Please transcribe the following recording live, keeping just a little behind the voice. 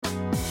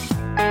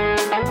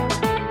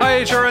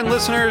HRN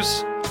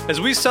listeners.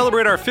 As we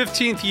celebrate our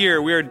 15th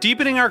year, we are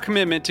deepening our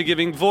commitment to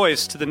giving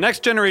voice to the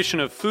next generation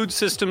of food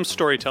systems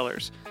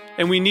storytellers,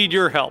 and we need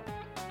your help.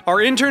 Our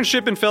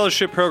internship and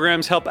fellowship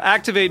programs help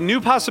activate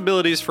new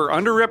possibilities for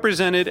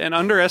underrepresented and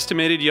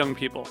underestimated young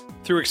people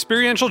through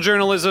experiential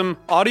journalism,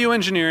 audio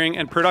engineering,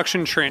 and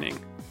production training.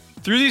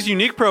 Through these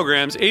unique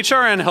programs,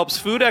 HRN helps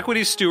food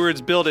equity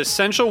stewards build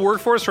essential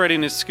workforce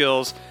readiness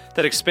skills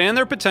that expand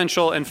their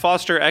potential and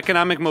foster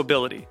economic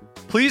mobility.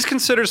 Please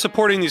consider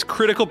supporting these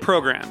critical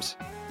programs.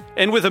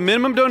 And with a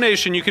minimum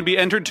donation, you can be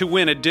entered to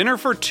win a dinner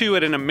for two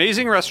at an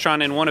amazing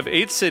restaurant in one of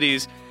 8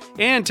 cities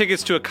and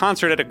tickets to a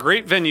concert at a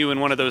great venue in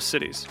one of those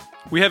cities.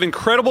 We have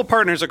incredible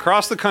partners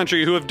across the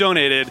country who have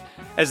donated,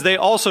 as they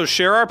also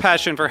share our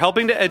passion for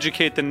helping to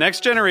educate the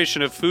next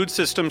generation of food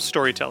systems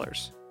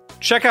storytellers.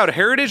 Check out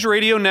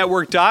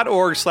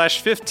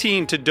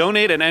heritageradionetwork.org/15 to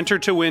donate and enter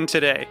to win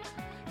today.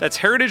 That's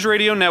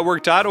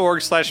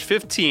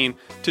heritageradionetwork.org/15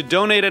 to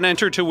donate and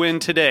enter to win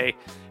today.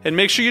 And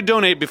make sure you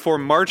donate before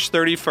March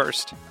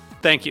 31st.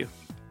 Thank you.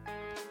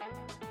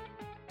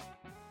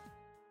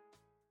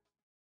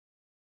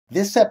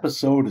 This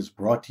episode is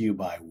brought to you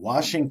by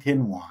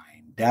Washington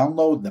Wine.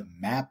 Download the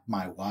Map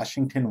My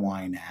Washington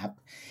Wine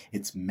app.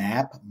 It's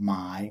Map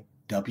My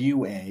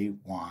WA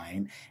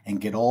Wine,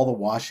 and get all the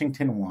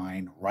Washington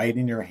wine right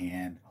in your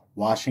hand.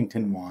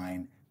 Washington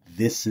Wine,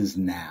 this is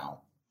now.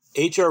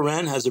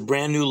 HRN has a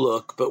brand new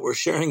look, but we're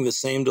sharing the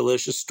same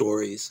delicious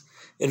stories.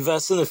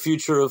 Invest in the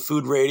future of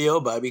food radio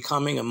by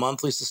becoming a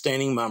monthly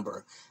sustaining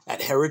member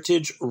at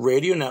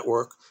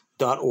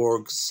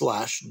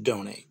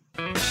heritageradionetwork.org/donate.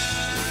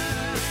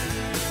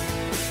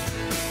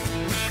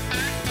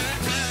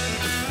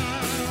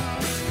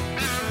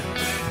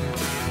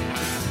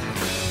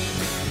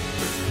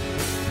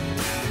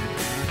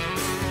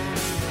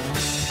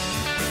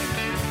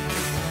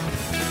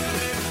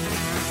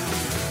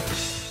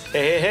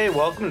 Hey,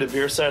 welcome to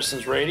Beer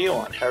Sessions Radio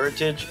on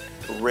Heritage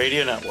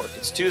Radio Network.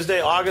 It's Tuesday,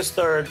 August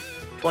 3rd,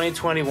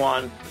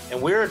 2021,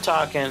 and we're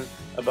talking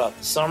about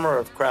the summer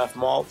of craft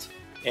malt.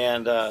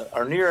 And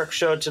our New York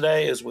show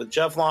today is with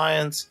Jeff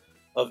Lyons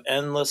of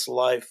Endless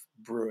Life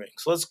Brewing.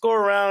 So let's go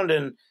around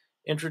and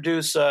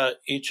introduce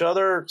each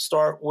other.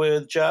 Start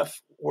with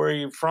Jeff. Where are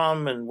you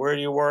from and where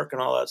do you work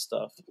and all that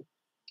stuff?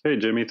 Hey,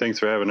 Jimmy. Thanks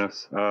for having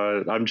us.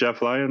 I'm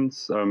Jeff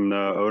Lyons. I'm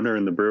the owner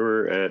and the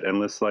brewer at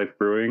Endless Life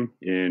Brewing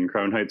in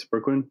Crown Heights,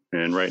 Brooklyn.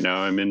 And right now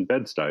I'm in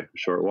Bed-Stuy, a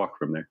short walk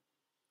from there.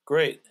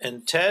 Great.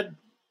 And Ted?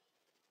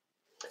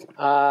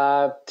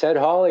 Ted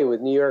Hawley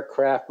with New York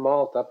Craft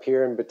Malt up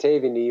here in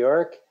Batavia, New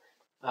York.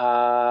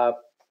 Malting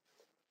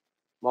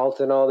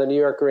all the New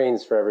York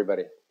grains for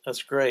everybody.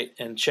 That's great.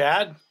 And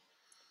Chad?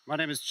 My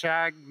name is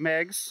Chad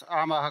Meggs.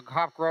 I'm a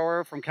hop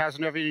grower from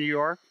Casanova, New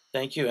York.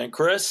 Thank you. And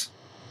Chris?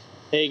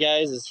 Hey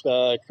guys, it's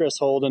Chris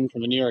Holden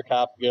from the New York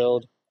Hop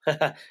Guild.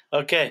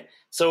 Okay,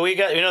 so we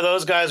got,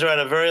 those guys are at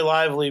a very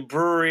lively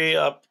brewery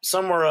up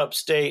somewhere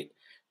upstate.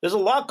 There's a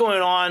lot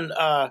going on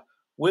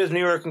with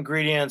New York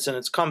ingredients, and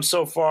it's come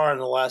so far in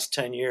the last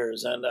 10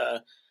 years. And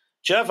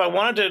Jeff, I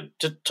wanted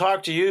to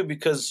talk to you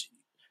because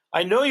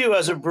I know you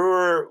as a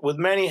brewer with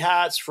many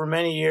hats for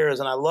many years,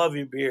 and I love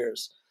your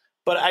beers.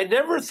 But I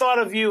never thought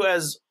of you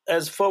as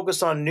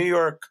focused on New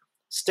York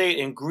State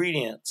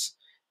ingredients.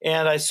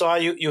 And I saw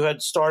you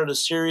had started a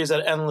series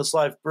at Endless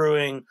Life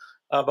Brewing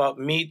about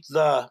Meet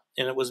the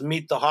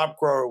Hop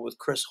Grower with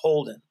Chris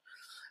Holden.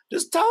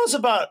 Just tell us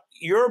about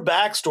your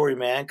backstory,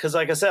 man, because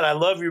like I said, I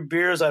love your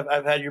beers.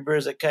 I've had your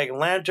beers at Keg and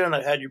Lantern.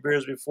 I've had your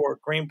beers before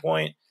at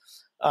Greenpoint.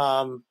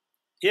 And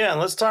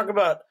let's talk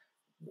about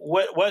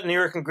what New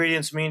York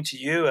ingredients mean to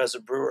you as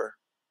a brewer.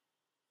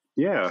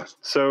 Yeah,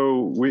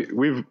 so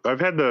I've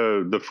had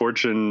the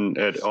fortune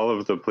at all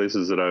of the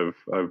places that I've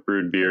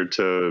brewed beer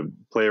to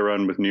play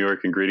around with New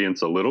York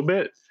ingredients a little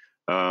bit,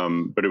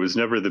 but it was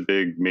never the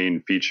big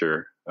main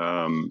feature.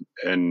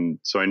 And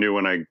so I knew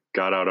when I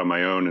got out on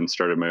my own and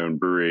started my own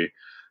brewery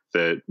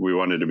that we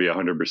wanted to be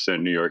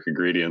 100% New York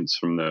ingredients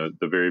from the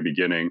very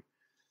beginning.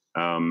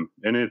 And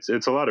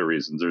it's a lot of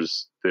reasons.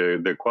 There's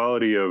the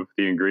quality of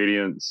the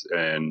ingredients,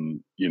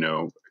 and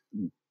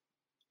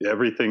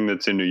everything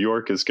that's in New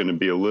York is going to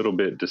be a little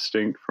bit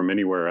distinct from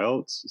anywhere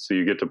else. So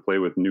you get to play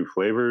with new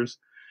flavors.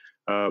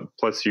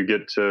 Plus you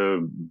get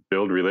to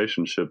build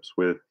relationships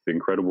with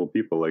incredible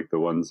people like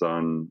the ones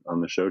on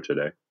the show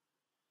today.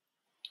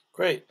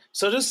 Great.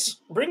 So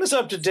just bring us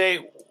up to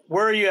date.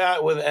 Where are you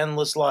at with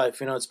Endless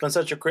Life? It's been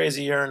such a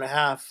crazy year and a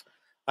half.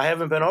 I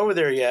haven't been over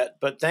there yet,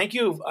 but thank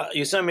you.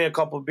 You sent me a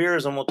couple of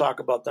beers and we'll talk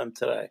about them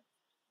today.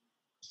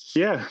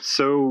 Yeah,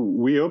 so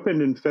we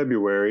opened in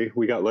February.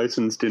 We got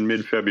licensed in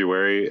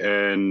mid-February,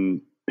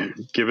 and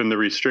given the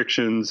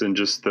restrictions and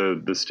just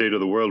the state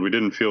of the world, we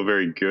didn't feel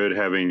very good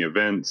having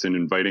events and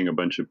inviting a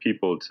bunch of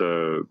people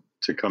to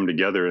come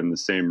together in the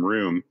same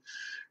room.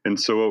 And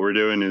so what we're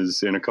doing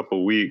is in a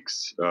couple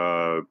weeks,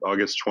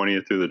 August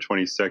 20th through the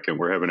 22nd,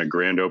 we're having a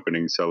grand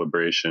opening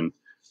celebration,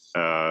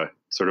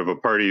 sort of a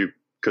party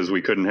because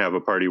we couldn't have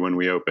a party when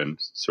we opened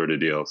sort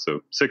of deal.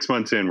 So 6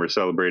 months in, we're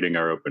celebrating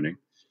our opening.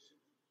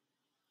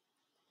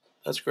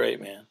 That's great,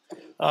 man.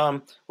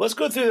 Let's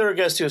go through their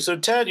guests too. So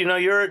Ted,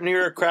 you're at New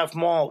York Craft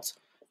Malt.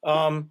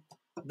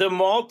 The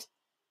malt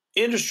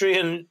industry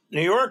in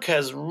New York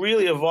has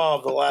really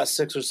evolved the last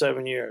 6 or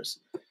 7 years.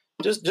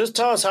 Just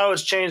tell us how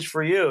it's changed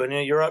for you. And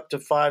you're up to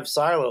 5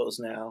 silos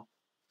now.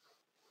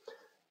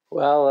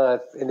 Well,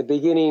 in the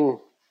beginning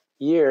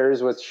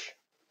years, which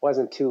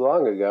wasn't too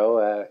long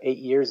ago, 8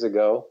 years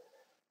ago,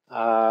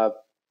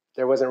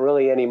 there wasn't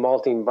really any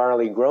malting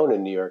barley grown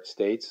in New York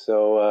State.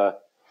 So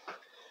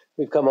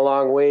we've come a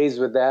long ways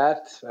with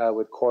that,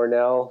 with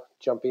Cornell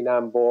jumping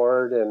on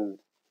board and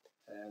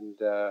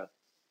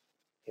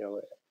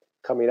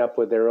coming up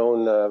with their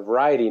own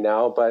variety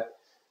now. But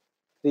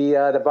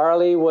the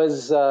barley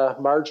was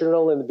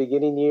marginal in the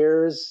beginning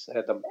years.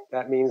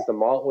 That means the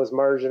malt was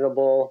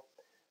marginable.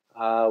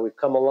 We've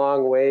come a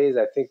long ways.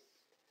 I think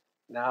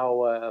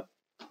now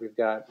we've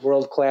got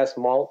world-class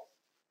malt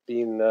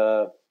being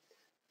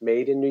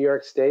made in New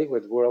York State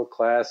with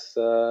world-class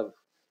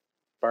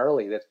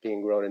barley that's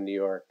being grown in New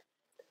York.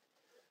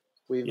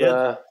 We've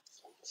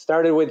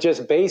started with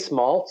just base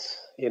malts,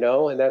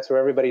 and that's where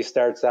everybody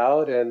starts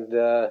out.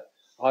 And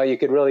all you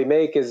could really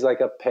make is like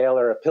a pale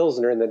or a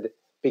pilsner in the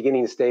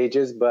beginning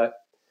stages. But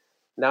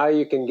now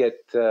you can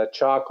get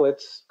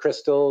chocolates,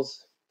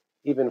 crystals,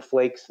 even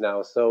flakes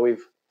now. So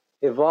we've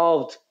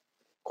evolved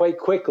quite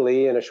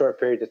quickly in a short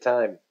period of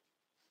time.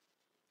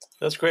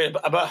 That's great.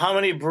 About how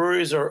many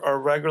breweries are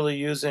regularly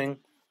using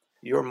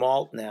your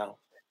malt now?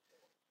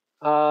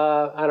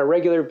 On a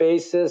regular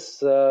basis,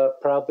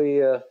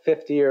 probably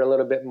 50 or a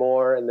little bit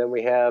more. And then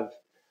we have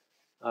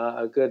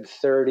a good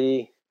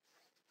 30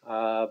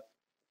 that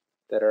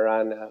are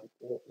on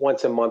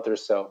once a month or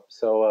so.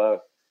 So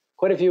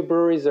quite a few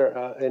breweries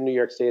in New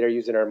York State are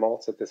using our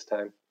malts at this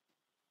time.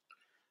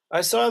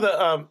 I saw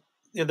that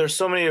there's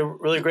so many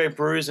really great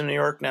breweries in New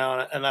York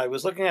now, and I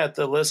was looking at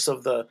the list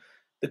of the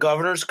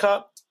Governor's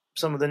Cup,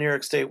 some of the New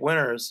York State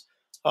winners.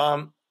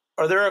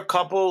 Are there a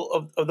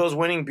couple of those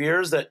winning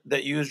beers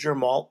that used your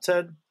malt,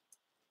 Ted?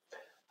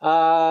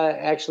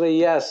 Actually,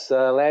 yes.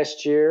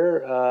 Last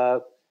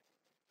year,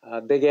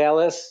 Big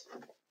Alice,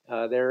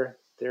 their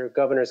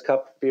Governor's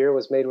Cup beer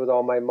was made with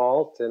all my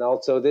malt, and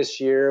also this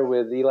year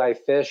with Eli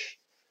Fish,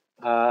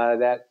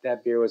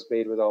 that beer was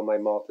made with all my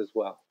malt as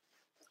well.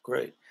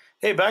 Great.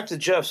 Hey, back to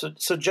Jeff.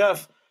 So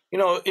Jeff,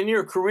 in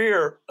your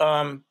career,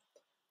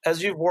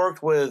 as you've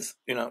worked with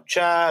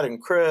Chad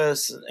and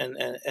Chris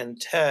and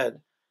Ted,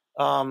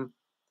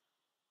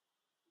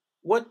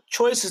 what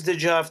choices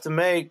did you have to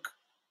make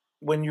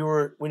when you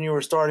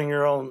were starting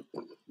your own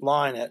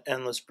line at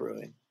Endless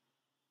Brewing?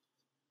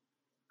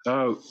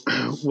 Well,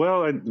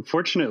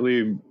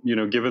 fortunately,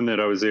 given that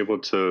I was able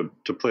to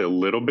play a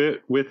little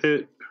bit with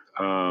it,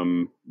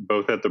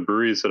 both at the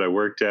breweries that I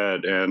worked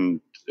at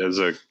and as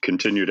a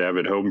continued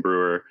avid home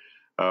brewer,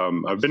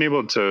 I've been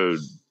able to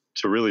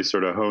really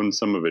sort of hone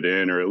some of it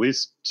in, or at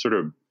least sort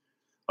of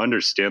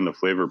understand the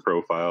flavor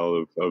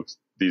profile of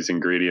these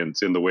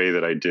ingredients in the way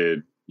that I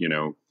did,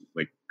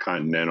 like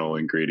continental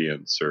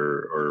ingredients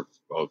or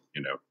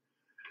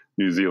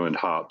New Zealand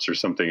hops or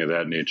something of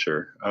that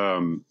nature.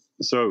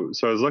 So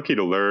I was lucky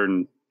to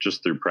learn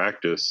just through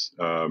practice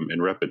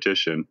and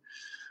repetition.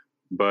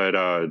 But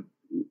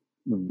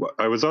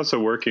I was also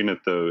working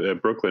at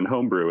Brooklyn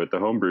Homebrew, at the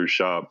homebrew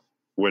shop,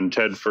 when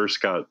Ted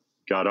first got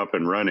up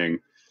and running,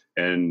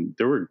 and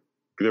there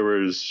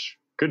was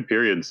good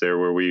periods there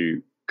where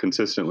we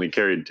consistently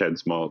carried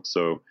Ted's malt.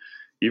 So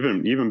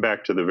even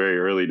back to the very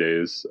early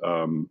days,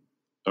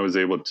 I was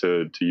able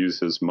to use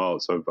his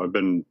malt. So I've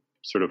been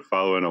sort of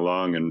following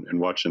along and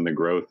watching the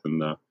growth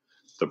and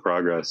the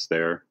progress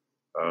there.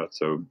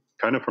 So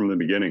kind of from the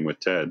beginning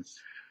with Ted.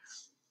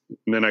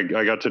 And then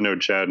I got to know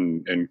Chad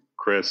and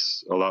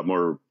Chris a lot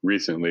more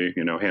recently,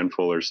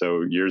 handful or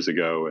so years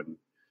ago, and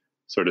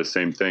sort of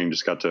same thing,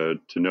 just got to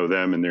know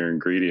them and their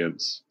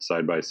ingredients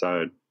side by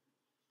side.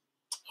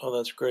 Oh,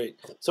 that's great.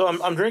 So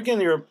I'm drinking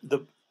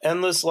the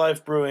Endless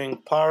Life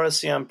Brewing Para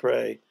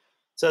Siempre. It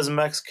says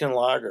Mexican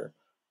lager.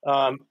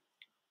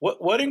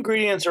 What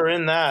ingredients are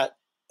in that,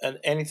 and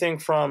anything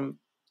from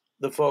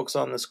the folks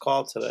on this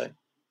call today?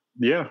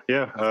 Yeah,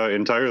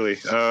 entirely.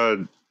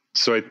 So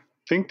I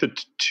think the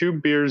two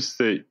beers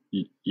that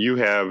you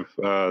have,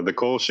 the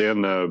Kolsch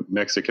and the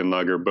Mexican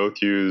lager,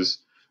 both use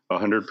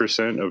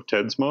 100% of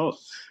Ted's malt,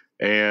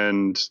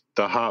 and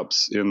the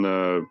hops in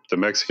the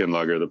Mexican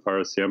lager, the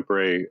Para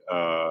Siempre,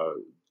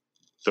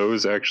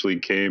 those actually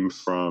came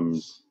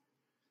from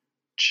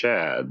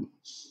Chad.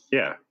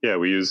 Yeah,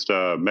 we used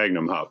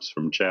Magnum hops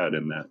from Chad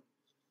in that.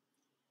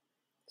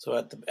 So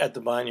at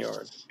the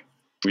Vineyard.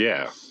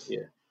 Yeah.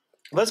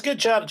 Let's get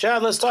Chad.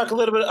 Chad, let's talk a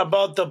little bit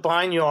about the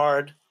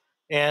Vineyard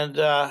and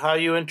how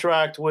you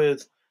interact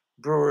with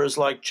brewers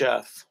like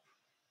Jeff.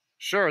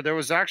 Sure. There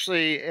was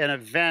actually an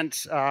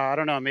event, I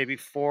don't know, maybe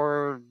 4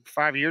 or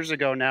 5 years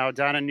ago now,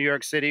 down in New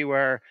York City,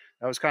 where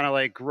it was kind of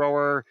like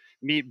grower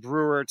meet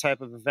brewer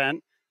type of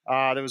event.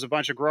 There was a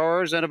bunch of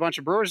growers and a bunch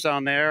of brewers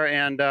down there,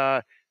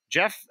 and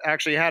Jeff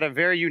actually had a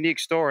very unique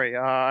story.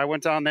 I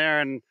went down there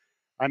and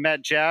I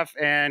met Jeff,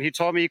 and he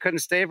told me he couldn't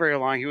stay very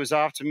long. He was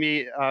off to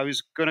meet. He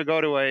was going to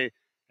go to a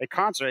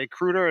concert, a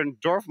Kruder and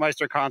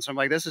Dorfmeister concert. I'm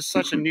like, this is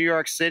such a New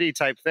York City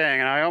type thing,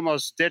 and I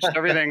almost ditched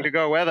everything to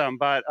go with him.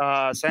 But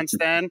since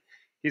then,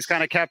 he's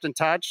kind of kept in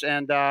touch,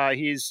 and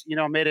he's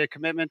made a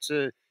commitment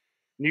to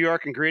New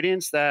York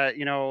ingredients that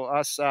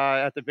us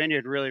at the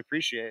Vineyard really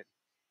appreciate.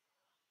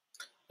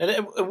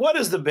 And what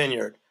is the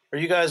Vineyard? Are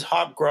you guys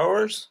hop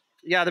growers?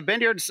 Yeah, the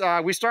Vineyards,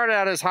 we started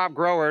out as hop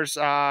growers,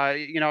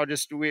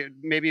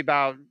 maybe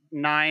about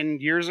 9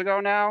 years ago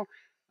now.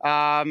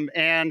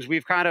 And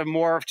we've kind of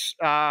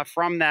morphed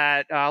from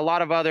that. A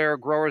lot of other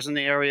growers in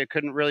the area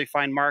couldn't really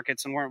find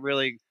markets and weren't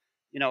really,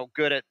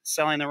 good at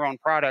selling their own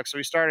products. So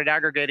we started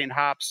aggregating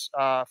hops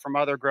from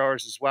other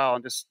growers as well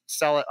and just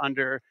sell it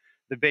under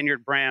the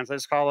Vineyard brands.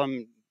 Let's call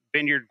them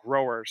Vineyard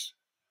growers.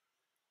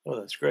 Oh,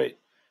 that's great.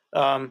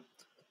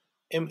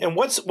 And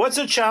what's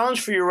a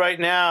challenge for you right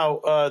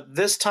now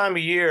this time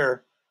of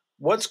year?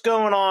 What's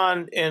going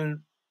on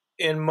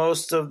in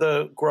most of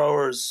the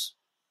growers'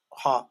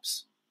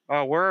 hops?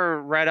 Oh, we're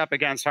right up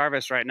against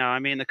harvest right now. I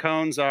mean, the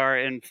cones are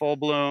in full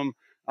bloom.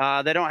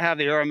 They don't have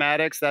the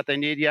aromatics that they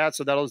need yet,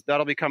 so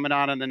that'll be coming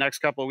on in the next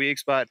couple of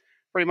weeks. But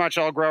pretty much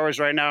all growers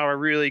right now are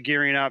really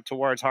gearing up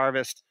towards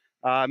harvest,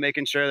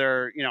 making sure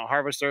their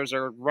harvesters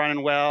are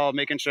running well,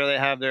 making sure they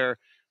have their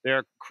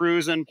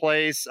crews in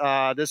place.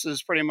 This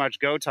is pretty much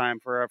go time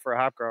for a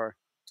hop grower.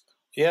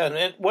 Yeah,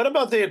 and what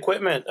about the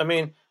equipment? I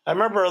mean, I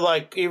remember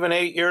like even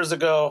 8 years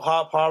ago,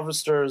 hop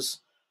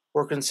harvesters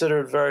were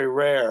considered very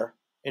rare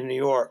in New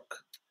York.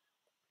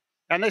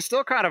 And they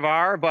still kind of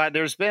are, but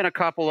there's been a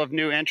couple of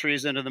new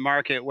entries into the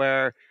market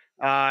where,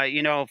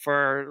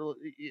 for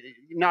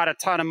not a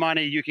ton of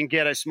money, you can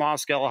get a small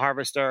scale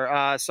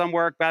harvester. Some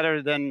work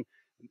better than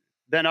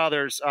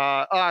others.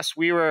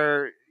 We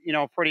were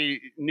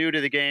pretty new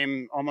to the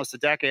game almost a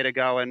decade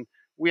ago. And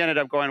we ended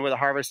up going with a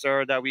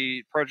harvester that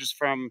we purchased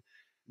from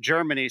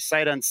Germany,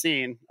 sight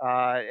unseen.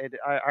 I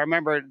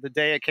remember the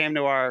day it came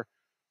to our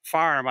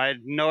farm. I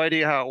had no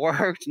idea how it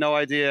worked, no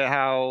idea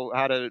how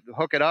to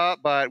hook it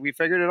up, but we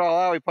figured it all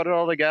out. We put it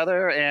all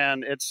together,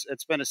 and it's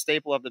been a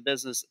staple of the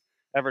business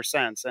ever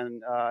since.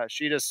 And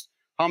she just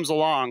hums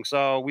along.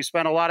 So we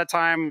spent a lot of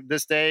time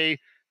this day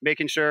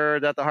making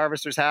sure that the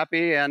harvester's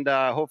happy, and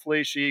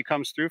hopefully she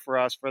comes through for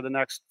us for the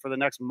next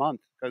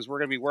month, because we're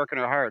going to be working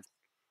her hard.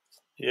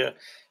 Yeah.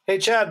 Hey,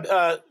 Chad,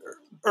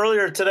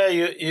 earlier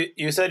today,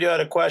 you said you had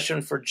a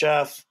question for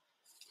Jeff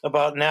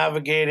about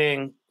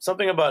navigating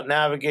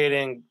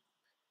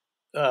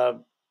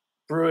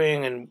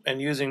brewing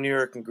and using New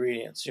York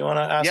ingredients. You want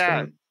to ask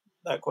him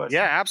that question?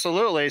 Yeah,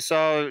 absolutely.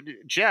 So,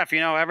 Jeff,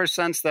 ever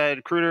since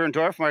the Kruder and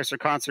Dorfmeister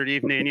concert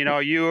evening,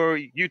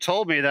 you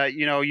told me that,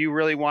 you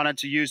really wanted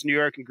to use New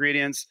York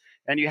ingredients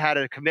and you had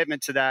a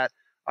commitment to that.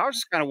 I was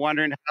just kind of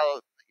wondering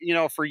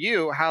how, for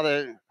you, how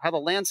the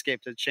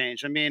landscape had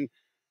changed. I mean,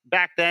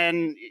 back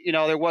then,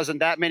 there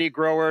wasn't that many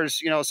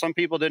growers. Some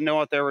people didn't know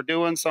what they were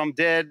doing. Some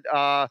did.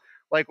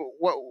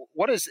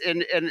 What is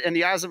in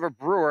the eyes of a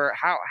brewer?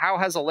 How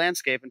has the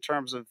landscape in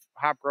terms of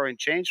hop growing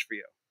changed for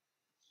you?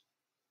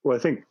 Well, I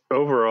think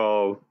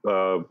overall,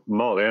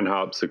 malt and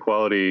hops, the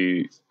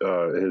quality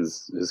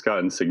has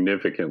gotten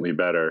significantly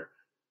better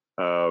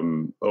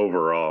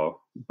overall.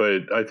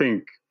 But I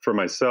think for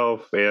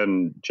myself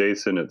and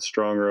Jason at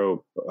Strong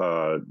Rope,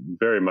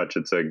 very much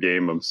it's a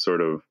game of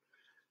sort of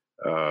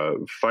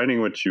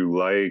finding what you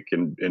like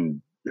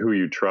and who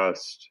you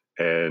trust,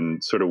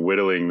 and sort of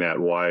whittling that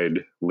wide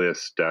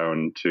list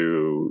down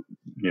to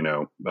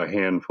a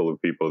handful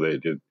of people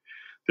that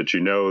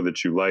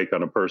you like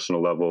on a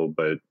personal level,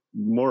 but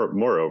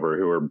moreover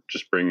who are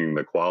just bringing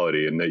the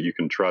quality, and that you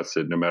can trust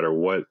it no matter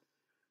what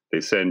they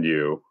send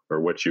you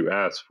or what you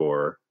ask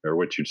for or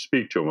what you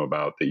speak to them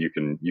about, that you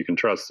can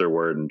trust their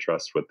word and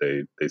trust what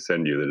they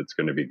send you, that it's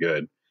going to be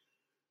good.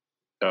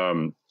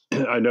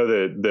 I know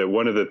that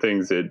one of the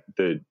things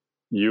that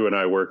you and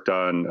I worked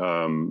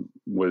on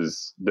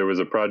was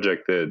a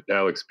project that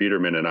Alex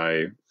Biederman and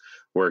I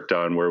worked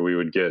on, where we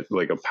would get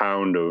like a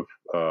pound of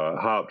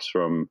hops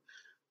from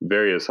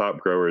various hop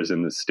growers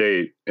in the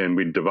state, and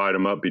we'd divide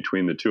them up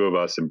between the two of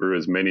us and brew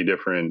as many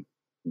different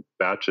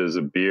batches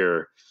of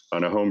beer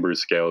on a homebrew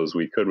scale as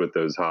we could with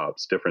those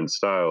hops, different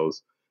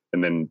styles,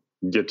 and then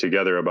get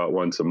together about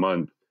once a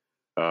month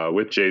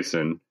with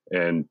Jason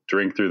and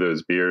drink through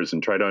those beers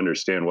and try to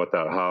understand what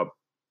that hop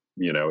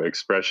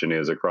expression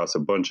is across a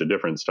bunch of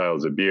different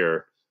styles of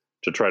beer,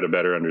 to try to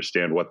better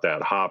understand what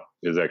that hop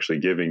is actually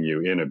giving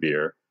you in a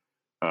beer,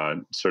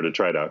 sort of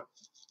try to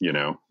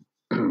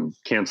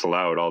cancel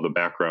out all the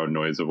background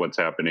noise of what's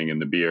happening in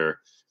the beer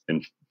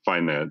and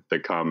find the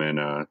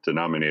common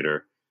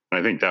denominator. And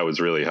I think that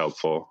was really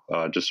helpful,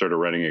 just sort of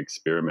running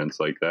experiments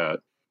like that.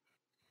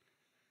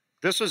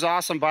 This was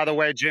awesome, by the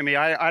way, Jimmy.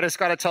 I just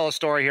got to tell a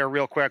story here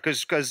real quick,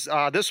 because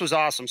this was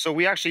awesome. So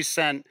we actually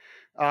sent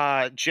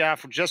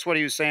Jeff, just what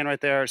he was saying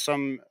right there,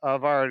 some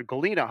of our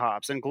Galena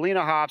hops. And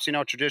Galena hops,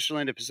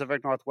 traditionally in the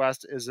Pacific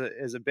Northwest is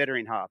a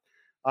bittering hop.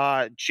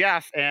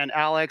 Jeff and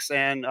Alex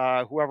and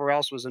whoever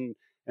else was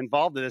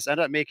involved in this.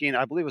 Ended up making,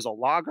 I believe it was a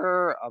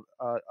lager,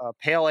 a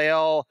pale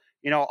ale,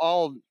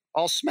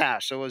 all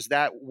smashed. So it was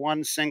that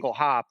one single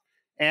hop.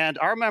 And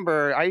I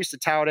remember I used to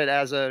tout it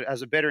as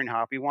a bittering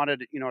hop. We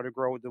wanted, to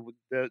grow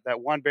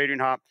that one bittering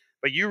hop,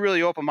 but you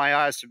really opened my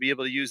eyes to be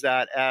able to use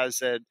that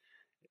as an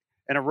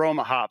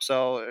aroma hop.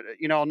 So,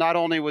 not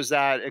only was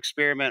that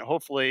experiment,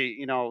 hopefully,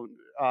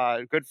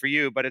 good for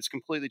you, but it's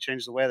completely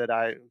changed the way that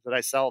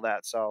I sell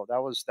that. So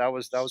that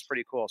was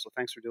pretty cool. So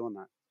thanks for doing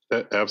that.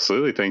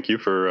 Absolutely. Thank you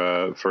for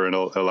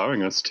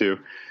allowing us to.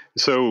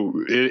 So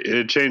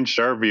it changed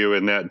our view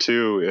in that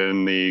too.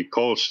 In the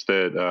Kolsch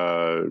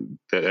that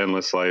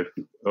Endless Life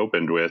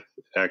opened with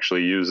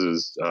actually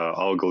uses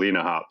all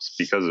Galena hops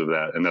because of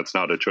that. And that's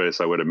not a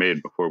choice I would have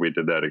made before we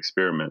did that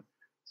experiment.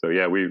 So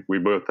yeah, we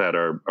both had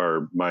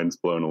our minds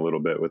blown a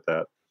little bit with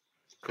that.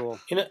 Cool.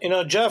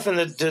 Jeff, in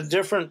the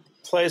different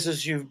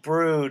places you've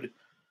brewed,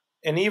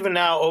 and even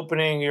now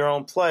opening your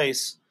own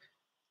place,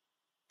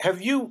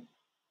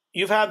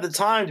 you've had the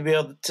time to be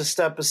able to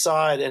step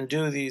aside and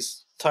do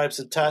these types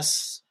of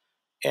tests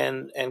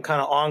and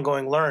kind of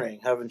ongoing learning,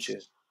 haven't you?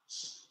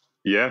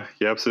 Yeah,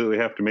 you absolutely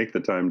have to make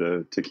the time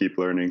to keep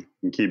learning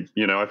and keep,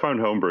 I found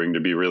homebrewing to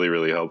be really,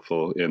 really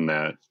helpful in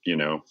that,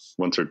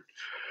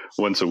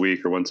 once a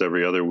week or once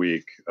every other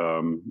week.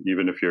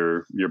 Even if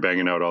you're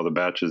banging out all the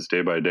batches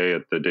day by day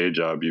at the day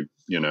job,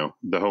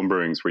 the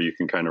homebrewings where you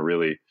can kind of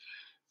really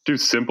do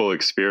simple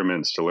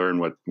experiments to learn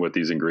what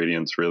these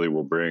ingredients really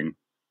will bring.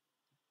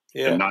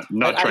 Yeah. And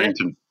not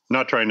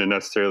trying to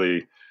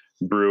necessarily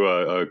brew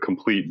a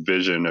complete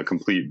vision, a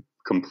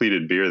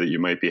completed beer that you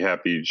might be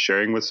happy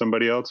sharing with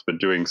somebody else, but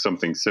doing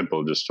something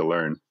simple just to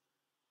learn.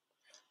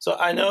 So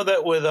I know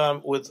that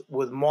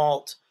with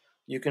malt,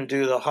 you can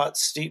do the hot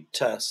steep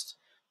test.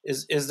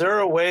 Is there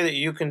a way that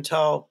you can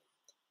tell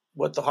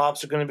what the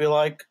hops are going to be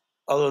like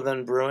other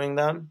than brewing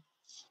them?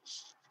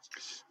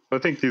 I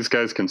think these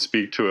guys can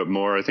speak to it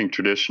more. I think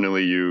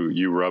traditionally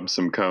you rub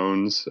some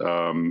cones.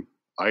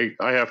 I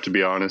have to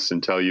be honest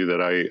and tell you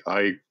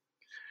that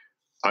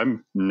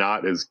I'm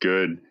not as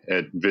good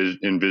at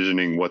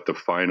envisioning what the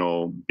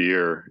final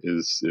beer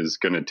is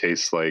going to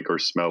taste like or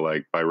smell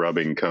like by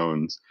rubbing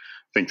cones.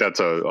 I think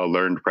that's a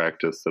learned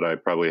practice that I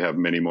probably have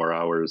many more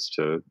hours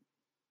to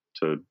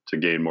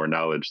gain more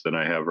knowledge than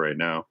I have right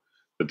now.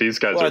 But these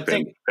guys are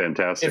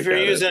fantastic. If you're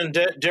using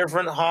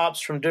different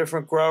hops from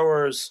different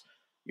growers,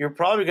 you're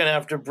probably going to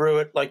have to brew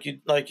it like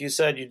you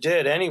said you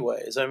did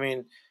anyways. I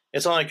mean,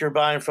 it's not like you're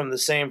buying from the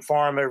same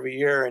farm every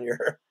year and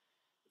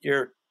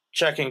you're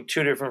checking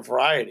two different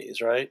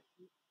varieties, right?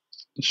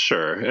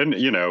 Sure. And,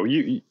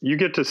 you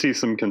get to see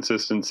some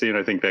consistency, and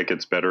I think that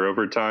gets better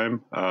over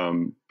time.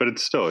 But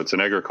it's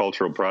an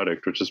agricultural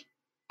product, which is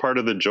part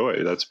of the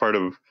joy. That's part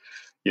of,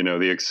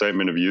 the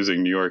excitement of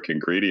using New York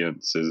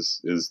ingredients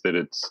is that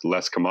it's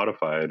less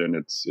commodified and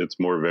it's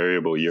more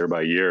variable year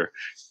by year,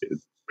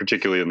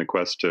 particularly in the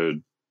quest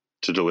to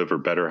deliver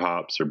better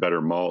hops or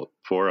better malt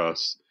for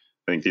us.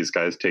 I think these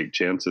guys take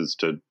chances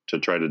to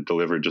try to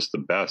deliver just the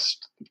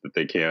best that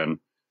they can,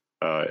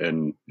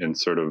 and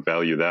sort of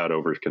value that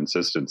over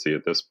consistency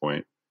at this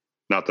point.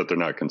 Not that they're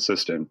not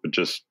consistent, but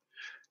just,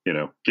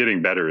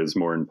 getting better is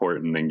more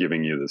important than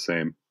giving you the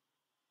same.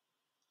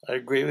 I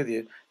agree with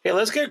you. Hey,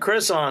 let's get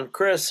Chris on.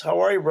 Chris,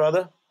 how are you,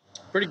 brother?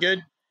 Pretty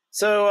good.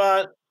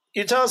 So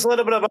you tell us a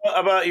little bit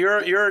about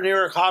your New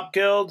York Hop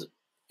Guild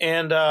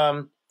and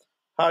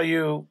how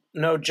you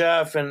know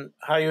Jeff and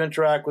how you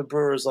interact with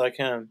brewers like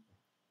him.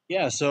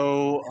 Yeah,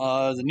 so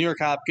the New York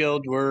Hop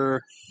Guild, we're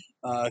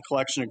a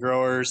collection of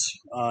growers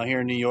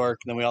here in New York.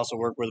 And then we also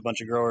work with a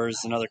bunch of growers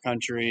in other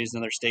countries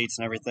and other states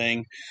and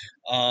everything.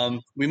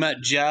 We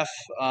met Jeff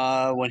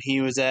when he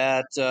was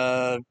at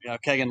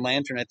Keg and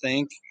Lantern, I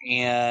think,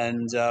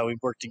 and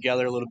we've worked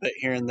together a little bit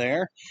here and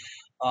there,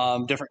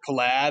 different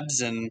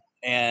collabs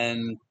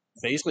and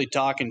basically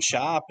talking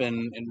shop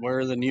and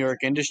where the New York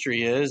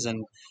industry is.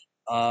 And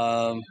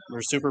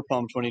we're super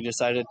pumped when he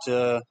decided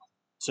to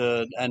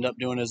end up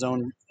doing his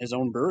own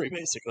brewery,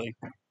 basically.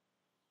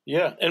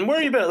 Yeah, and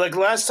where you been? Like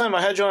last time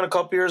I had you on a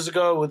couple years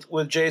ago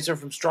with Jason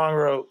from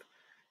Stronger Oak,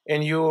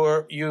 and you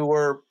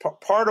were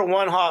part of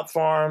one hop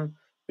farm,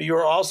 but you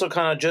were also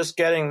kind of just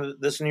getting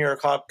this New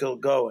York Hop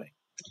Guild going.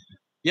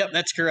 Yep,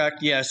 that's correct.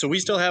 Yeah, so we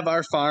still have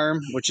our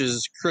farm, which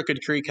is Crooked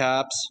Creek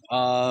Hops,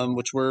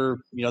 which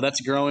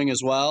that's growing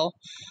as well.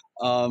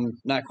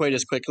 Not quite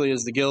as quickly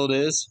as the Guild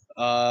is.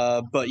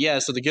 But yeah,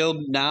 so the Guild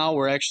now,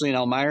 we're actually in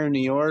Elmira,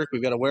 New York.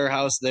 We've got a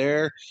warehouse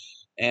there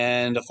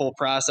and a full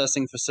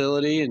processing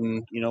facility,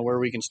 and where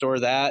we can store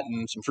that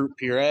and some fruit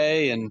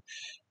puree and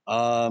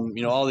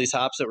all these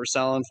hops that we're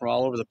selling from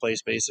all over the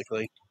place,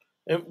 basically.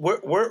 And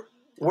where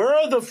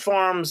are the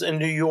farms in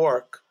New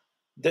York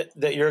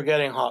that you're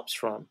getting hops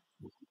from?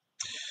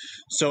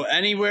 So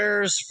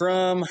anywhere's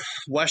from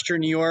Western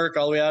New York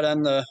all the way out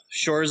on the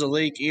shores of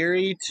Lake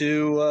Erie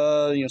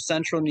to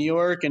Central New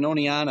York and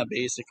Oneonta,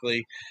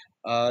 basically.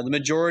 The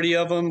majority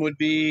of them would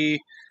be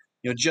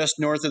just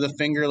north of the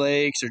Finger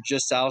Lakes or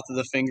just south of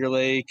the Finger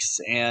Lakes,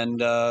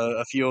 and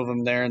a few of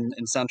them there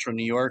in central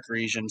New York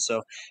region.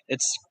 So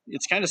it's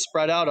kind of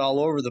spread out all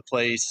over the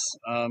place,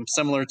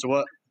 similar to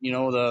what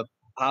the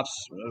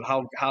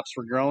how hops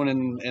were grown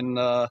in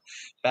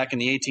back in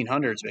the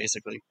 1800s,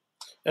 basically.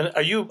 And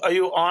are you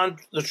on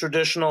the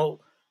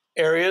traditional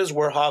areas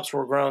where hops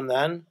were grown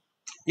then?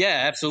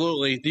 Yeah,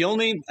 absolutely.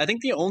 I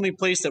think the only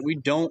place that we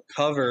don't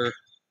cover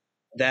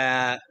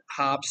that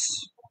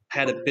hops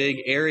had a big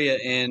area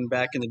in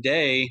back in the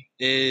day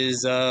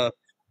is up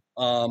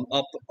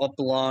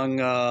along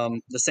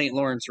the St.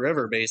 Lawrence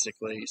River,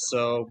 basically.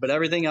 So, but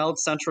everything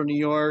else, central New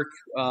York,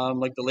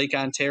 like the Lake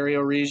Ontario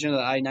region, the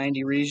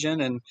I-90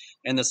 region,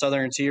 and the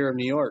southern tier of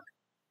New York.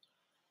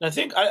 I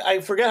think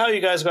I forget how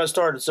you guys got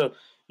started. So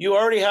you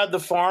already had the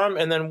farm,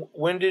 and then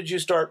when did you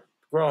start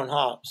growing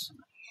hops?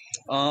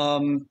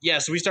 So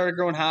we started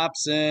growing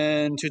hops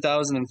in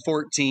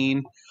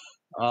 2014.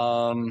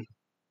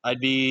 I'd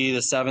be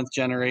the seventh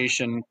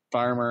generation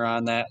farmer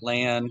on that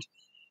land.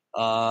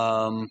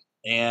 And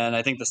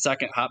I think the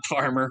second hop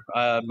farmer,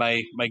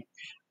 my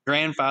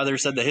grandfather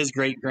said that his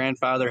great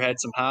grandfather had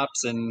some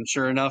hops, and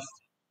sure enough,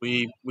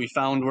 we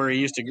found where he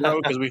used to grow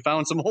because we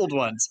found some old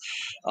ones.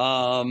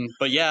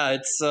 But yeah,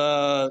 it's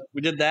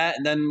we did that,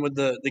 and then with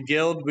the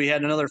guild, we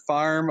had another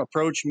farm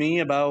approach me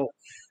about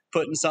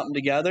putting something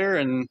together,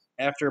 and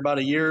after about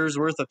a year's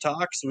worth of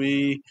talks,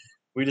 we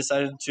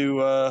decided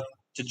to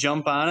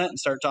jump on it and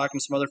start talking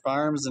to some other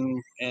farms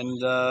and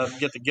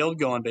get the guild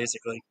going,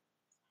 basically.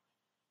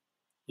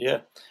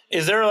 Yeah.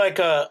 Is there like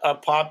a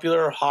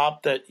popular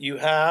hop that you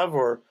have,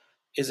 or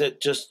is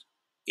it just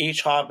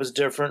each hop is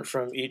different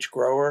from each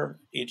grower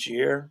each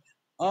year?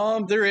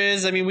 There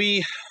is. I mean,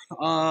 we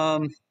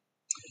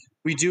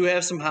do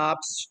have some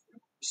hops,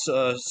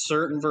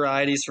 certain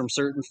varieties from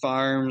certain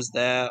farms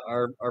that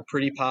are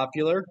pretty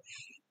popular.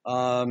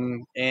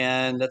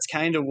 And that's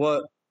kind of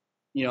what,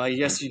 I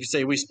guess you could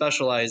say we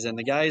specialize in.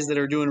 The guys that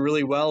are doing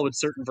really well with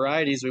certain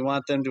varieties, we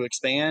want them to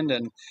expand,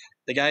 and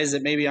the guys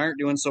that maybe aren't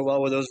doing so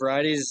well with those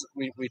varieties,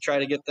 we try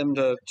to get them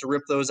to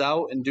rip those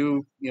out and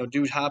do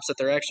hops that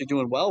they're actually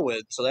doing well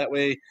with. So that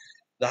way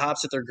the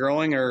hops that they're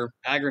growing are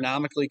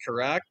agronomically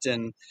correct,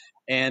 and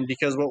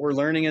because what we're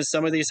learning is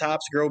some of these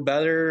hops grow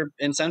better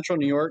in central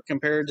New York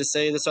compared to,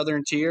 say, the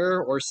southern tier,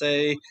 or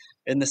say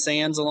in the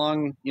sands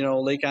along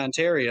Lake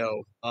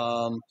Ontario.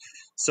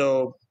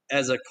 So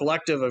as a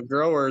collective of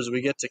growers,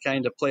 we get to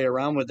kind of play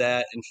around with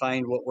that and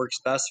find what works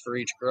best for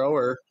each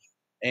grower,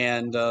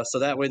 and so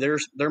that way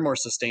they're more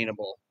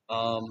sustainable.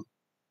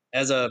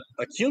 As a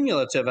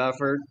cumulative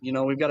effort,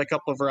 we've got a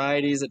couple of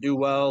varieties that do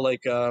well,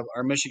 like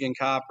our Michigan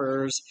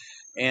Coppers,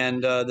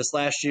 and this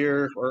last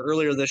year or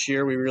earlier this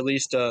year, we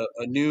released a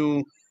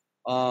new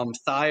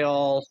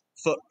thiol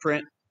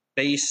footprint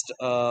based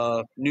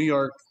New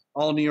York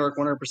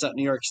 100%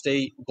 New York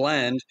State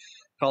blend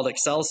called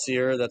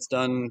Excelsior that's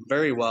done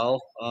very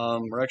well.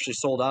 We're actually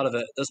sold out of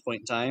it at this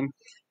point in time,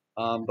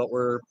 but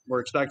we're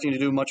expecting to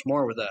do much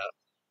more with that.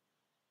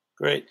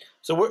 Great.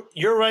 So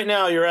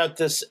you're at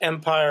this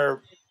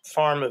Empire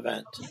Farm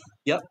event.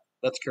 Yep,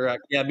 that's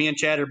correct. Yeah, me and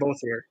Chad are both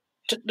here.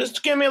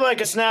 Just give me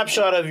like a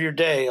snapshot of your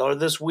day or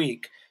this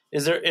week.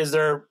 Is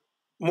there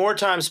more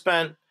time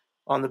spent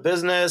on the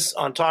business,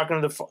 on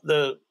talking to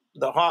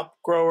the hop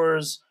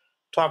growers,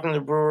 talking to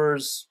the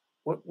brewers?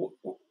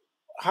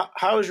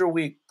 How is your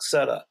week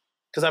set up?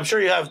 Because I'm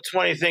sure you have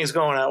 20 things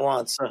going at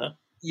once.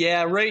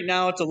 Yeah, right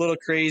now it's a little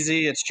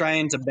crazy. It's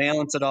trying to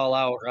balance it all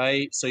out,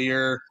 right? So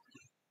you're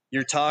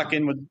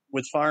talking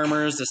with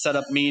farmers to set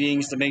up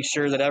meetings to make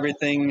sure that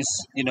everything's,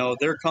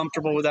 they're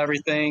comfortable with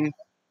everything.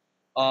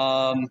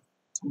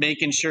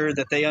 Making sure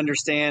that they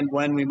understand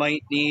when we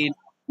might need,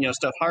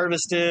 stuff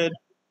harvested,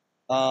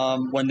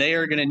 when they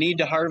are going to need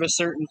to harvest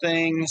certain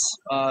things,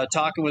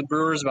 talking with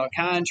brewers about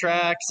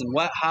contracts and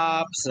wet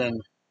hops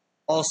and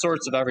all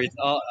sorts of everything,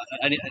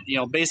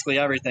 basically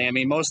everything. I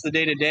mean, most of the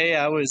day-to-day,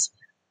 I was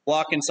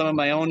walking some of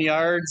my own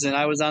yards, and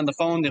I was on the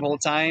phone the whole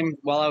time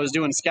while I was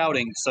doing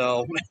scouting.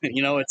 So,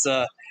 it's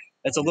a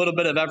little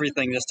bit of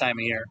everything this time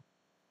of year.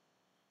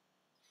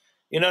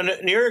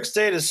 New York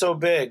State is so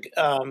big,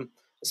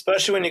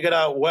 especially when you get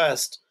out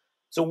west.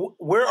 So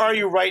where are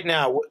you right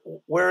now?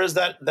 Where is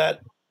that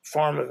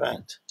farm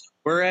event?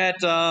 We're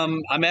at,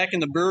 I'm back in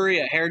the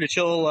brewery at Heritage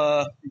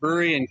Hill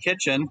Brewery and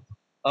Kitchen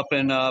up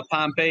in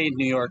Pompeii,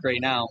 New York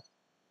right now.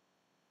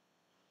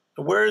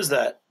 Where is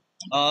that?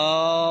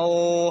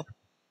 Oh,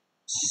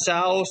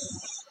 south.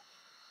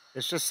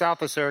 It's just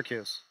south of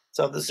Syracuse.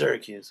 South of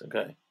Syracuse,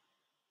 okay.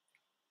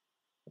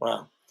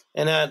 Wow.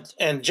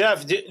 And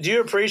Jeff, do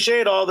you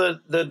appreciate all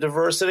the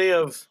diversity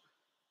of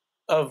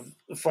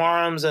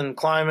farms and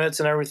climates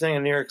and everything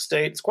in New York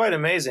State? It's quite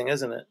amazing,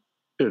 isn't it?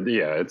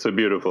 Yeah, it's a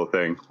beautiful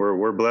thing.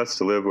 We're blessed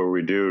to live where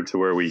we do, to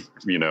where we,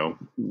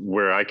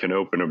 where I can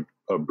open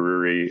a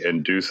brewery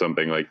and do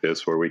something like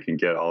this, where we can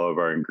get all of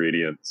our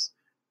ingredients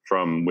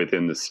from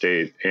within the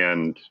state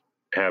and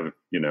have,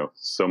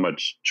 so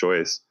much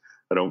choice.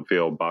 I don't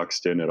feel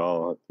boxed in at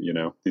all.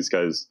 These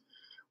guys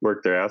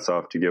work their ass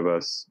off to give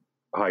us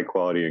high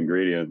quality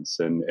ingredients,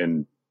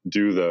 and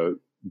do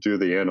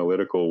the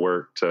analytical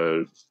work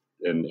and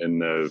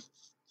the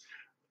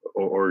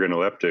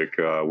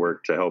organoleptic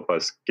work to help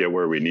us get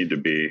where we need to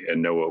be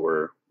and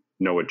know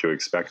what to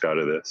expect out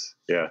of this.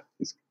 Yeah,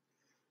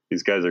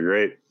 these guys are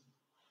great.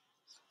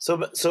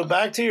 So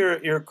back to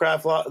your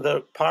craft,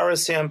 the Para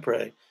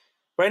Siempre.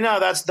 Right now,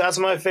 that's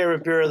my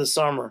favorite beer of the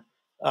summer.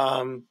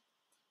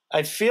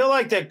 I feel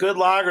like that good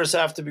lagers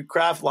have to be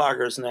craft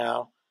lagers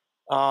now.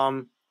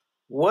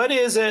 What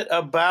is it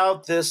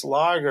about this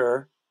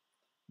lager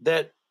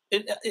that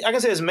I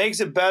can say makes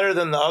it better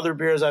than the other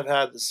beers I've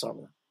had this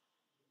summer?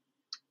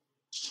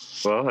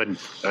 Well,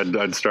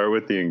 I'd start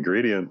with the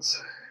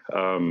ingredients.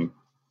 You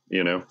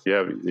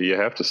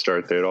have to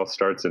start there. It all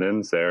starts and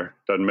ends there.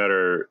 Doesn't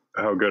matter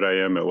how good I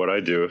am at what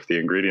I do. If the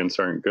ingredients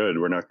aren't good,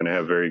 we're not going to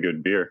have very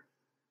good beer.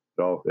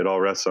 It all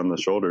rests on the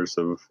shoulders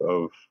of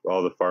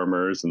all the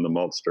farmers and the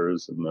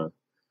maltsters and the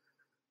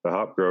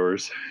hop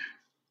growers.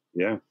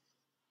 Yeah.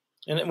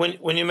 And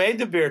when you made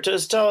the beer,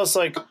 just tell us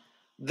like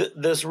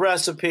this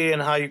recipe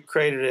and how you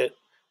created it.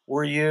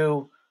 Were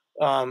you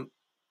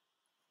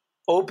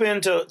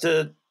open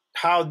to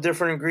how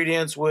different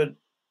ingredients would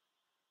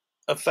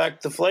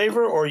affect the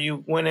flavor, or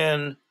you went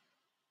in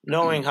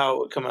knowing how it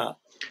would come out?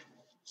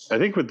 I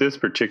think with this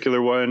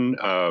particular one,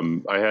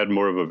 I had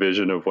more of a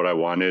vision of what I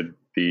wanted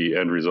the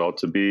end result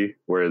to be.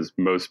 Whereas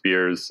most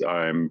beers,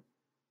 I have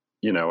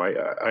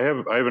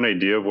an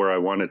idea of where I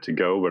want it to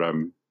go, but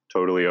I'm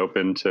totally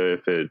open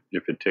to if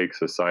it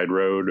takes a side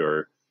road,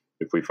 or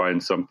if we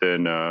find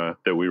something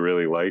that we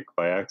really like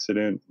by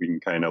accident, we can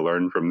kind of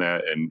learn from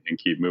that and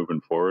keep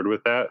moving forward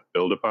with that,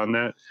 build upon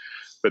that.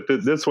 But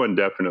this one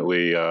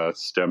definitely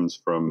stems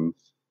from,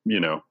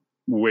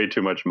 way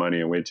too much money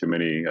and way too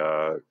many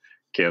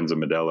cans of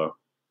Modelo.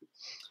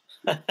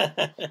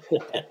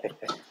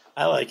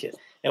 I like it.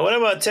 And what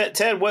about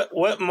Ted?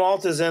 What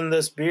malt is in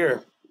this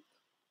beer,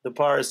 the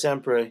Para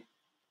Siempre?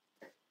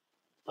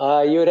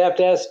 You would have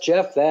to ask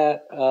Jeff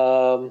that.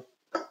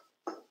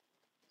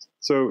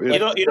 So you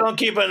don't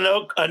keep a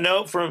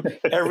note from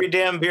every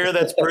damn beer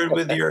that's brewed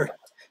with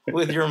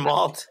your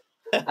malt.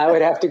 I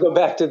would have to go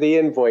back to the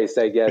invoice,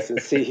 I guess,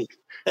 and see.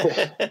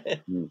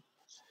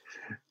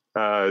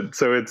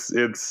 So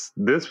it's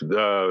this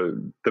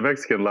the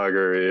Mexican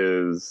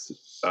lager is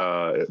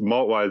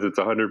malt wise, it's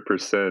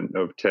 100%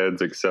 of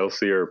Ted's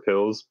Excelsior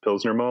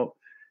Pilsner malt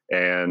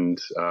and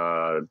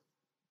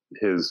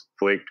his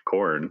flaked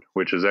corn,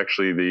 which is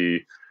actually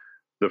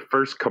the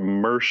first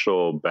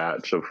commercial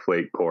batch of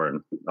flaked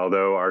corn.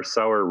 Although our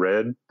sour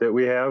red that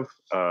we have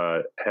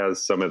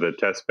has some of the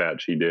test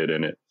batch he did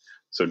in it,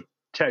 so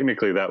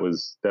technically that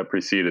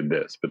preceded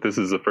this, but this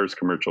is the first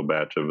commercial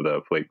batch of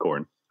the flaked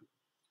corn.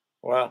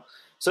 Wow.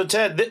 So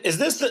Ted, is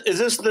this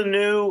the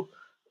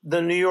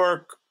New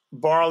York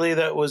barley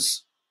that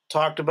was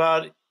talked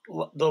about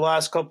the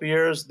last couple of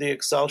years, the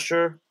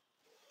Excelsior?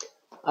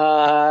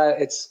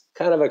 It's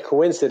kind of a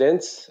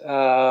coincidence.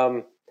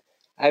 I've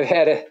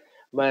had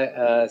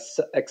my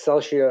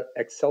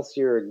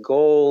Excelsior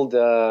Gold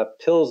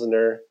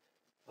Pilsner.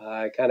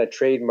 I kind of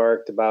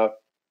trademarked about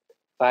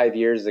 5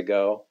 years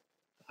ago,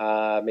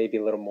 maybe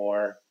a little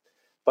more.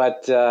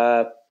 But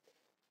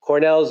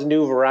Cornell's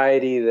new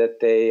variety that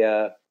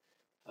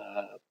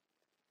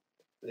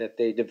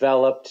they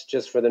developed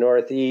just for the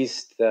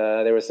Northeast.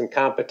 There was some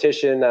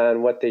competition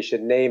on what they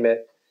should name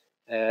it,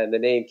 and the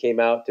name came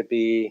out to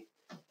be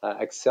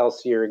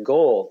Excelsior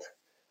Gold.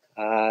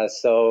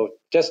 So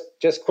just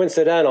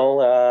coincidental.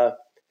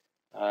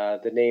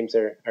 The names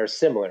are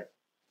similar,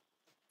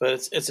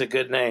 but it's a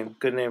good name.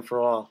 Good name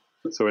for all.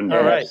 So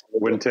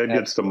when Ted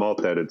gets to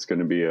malt that, it's going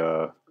to be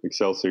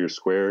Excelsior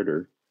squared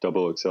or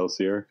double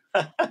Excelsior.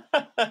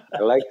 I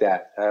like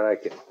that. I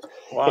like it.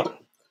 Wow.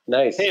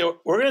 Nice. Hey,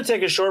 we're going to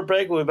take a short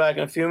break. We'll be back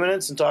in a few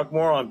minutes and talk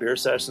more on Beer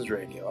Sessions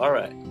Radio. All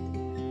right.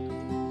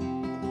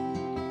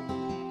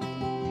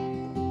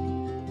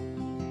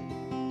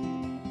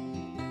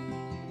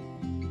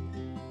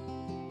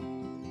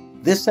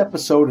 This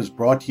episode is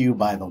brought to you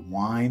by the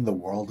wine the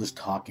world is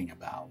talking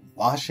about,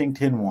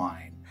 Washington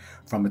wine.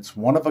 From its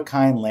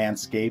one-of-a-kind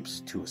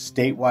landscapes to a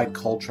statewide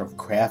culture of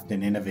craft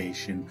and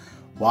innovation,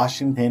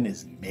 Washington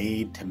is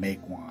made to make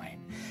wine.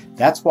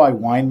 That's why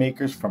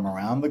winemakers from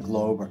around the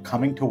globe are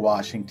coming to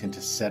Washington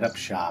to set up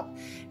shop,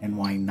 and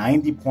why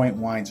 90 Point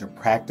wines are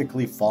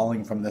practically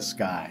falling from the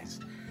skies.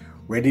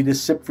 Ready to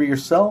sip for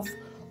yourself?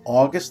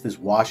 August is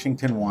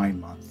Washington Wine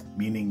Month,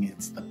 meaning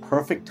it's the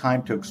perfect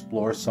time to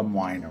explore some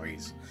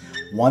wineries,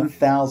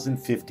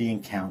 1,050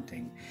 and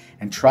counting,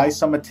 and try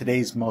some of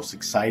today's most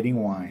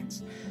exciting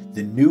wines.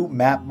 The new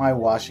Map My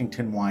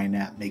Washington Wine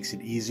app makes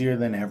it easier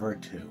than ever,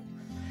 too.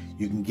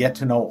 You can get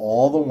to know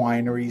all the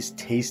wineries,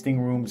 tasting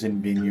rooms,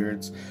 and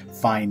vineyards,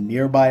 find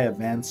nearby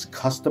events,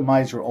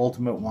 customize your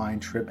ultimate wine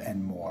trip,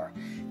 and more.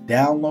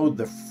 Download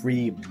the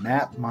free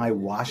Map My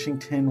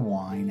Washington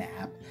Wine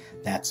app.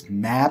 That's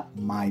Map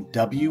My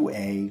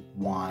WA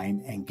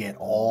Wine, and get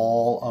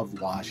all of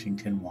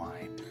Washington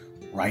wine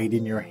right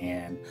in your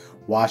hand.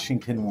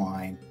 Washington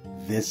wine,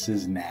 this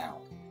is now.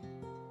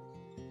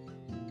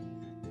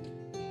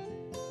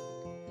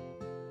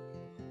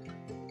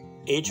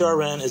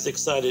 HRN is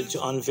excited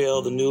to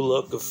unveil the new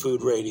look of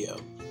food radio.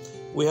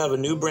 We have a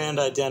new brand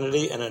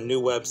identity and a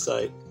new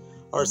website.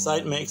 Our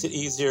site makes it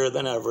easier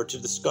than ever to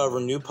discover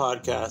new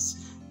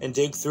podcasts and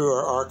dig through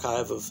our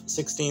archive of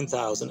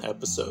 16,000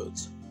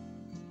 episodes.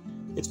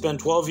 It's been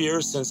 12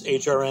 years since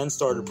HRN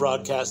started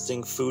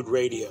broadcasting food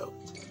radio,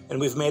 and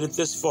we've made it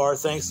this far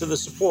thanks to the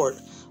support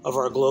of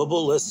our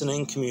global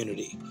listening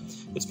community.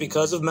 It's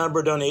because of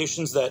member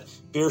donations that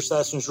Beer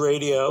Sessions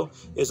Radio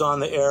is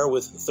on the air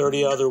with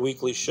 30 other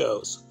weekly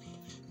shows.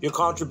 Your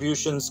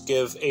contributions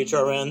give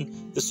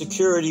HRN the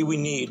security we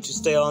need to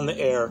stay on the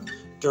air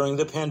during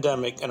the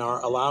pandemic and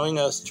are allowing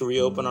us to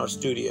reopen our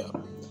studio.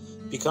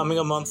 Becoming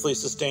a monthly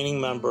sustaining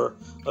member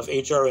of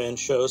HRN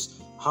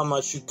shows how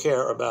much you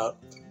care about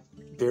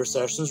Beer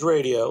Sessions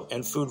Radio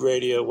and food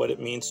radio, what it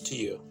means to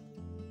you.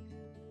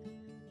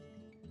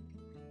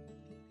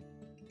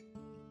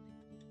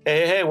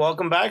 Hey,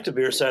 welcome back to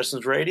Beer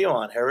Sessions Radio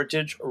on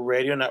Heritage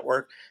Radio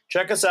Network.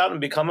 Check us out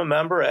and become a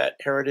member at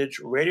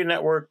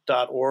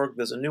heritageradionetwork.org.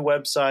 There's a new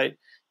website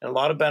and a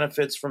lot of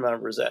benefits for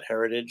members at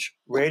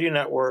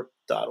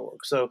heritageradionetwork.org.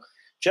 So,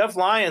 Jeff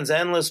Lyons,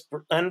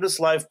 Endless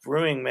Life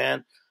Brewing,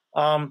 man.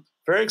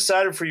 Very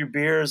excited for your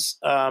beers.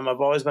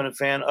 I've always been a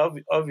fan of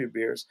your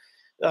beers.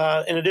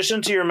 In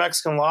addition to your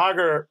Mexican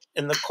lager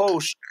and the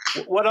Kolsch,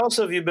 what else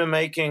have you been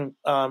making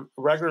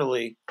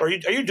regularly? Are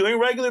you doing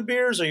regular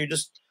beers, or are you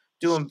just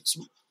doing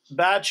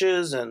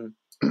batches? And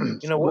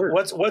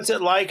what's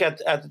it like at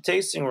the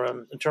tasting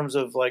room in terms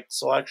of like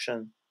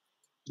selection?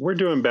 We're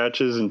doing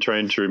batches and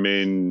trying to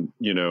remain,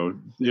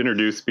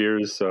 introduce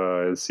beers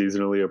as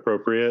seasonally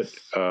appropriate.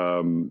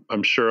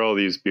 I'm sure all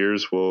these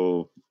beers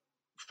will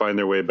find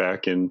their way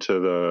back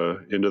into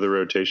the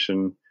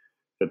rotation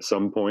at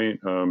some point.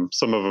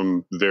 Some of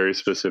them very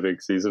specific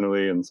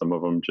seasonally, and some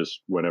of them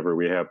just whenever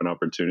we have an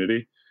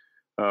opportunity.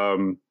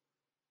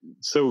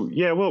 So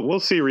yeah, we'll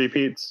see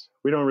repeats.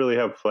 We don't really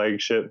have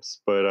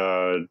flagships, but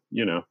I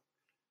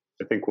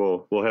think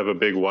we'll have a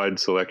big wide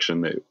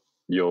selection that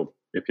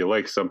if you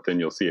like something,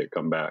 you'll see it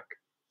come back.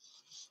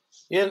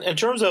 Yeah, in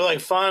terms of like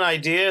fun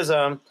ideas,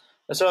 I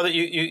saw that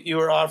you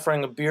were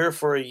offering a beer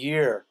for a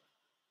year.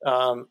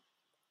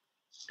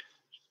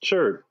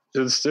 Sure.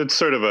 It's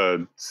sort of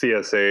a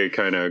CSA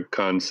kind of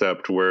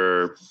concept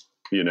where,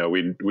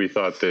 we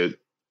thought that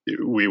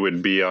we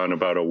would be on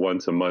about a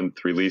once a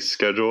month release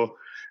schedule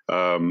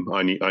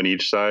on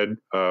each side,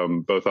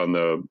 both on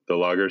the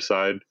lager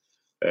side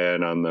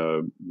and on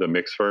the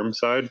mix firm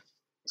side.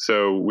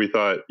 So we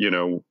thought,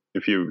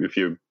 if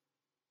you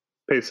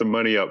pay some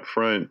money up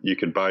front, you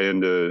could buy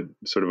into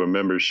sort of a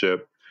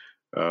membership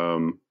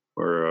or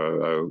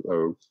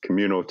a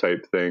communal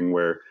type thing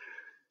where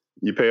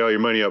you pay all your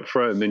money up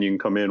front, and then you can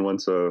come in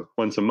once a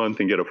month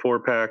and get a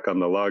 4-pack on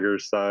the lager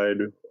side,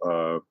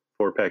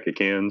 4-pack of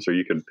cans, or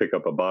you could pick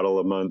up a bottle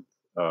a month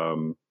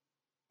on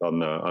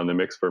the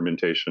mixed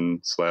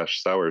fermentation /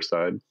 sour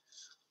side.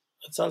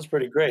 That sounds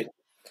pretty great.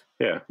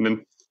 Yeah, and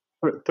then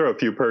throw a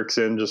few perks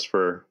in just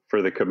for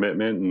the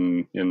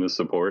commitment and the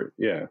support.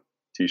 Yeah,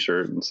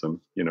 T-shirt and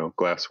some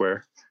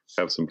glassware.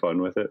 Have some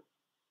fun with it.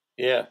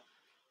 Yeah.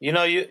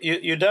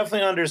 You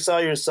definitely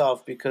undersell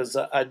yourself, because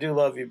I do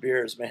love your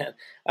beers, man.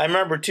 I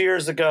remember 2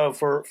 years ago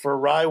for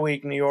Rye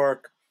Week, New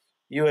York,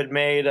 you had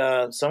made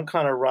some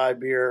kind of rye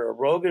beer, a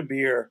Rogan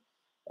beer,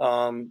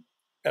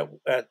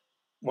 at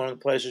one of the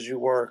places you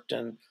worked,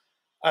 and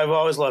I've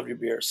always loved your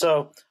beer.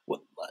 So,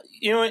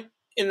 in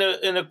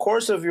the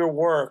course of your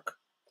work,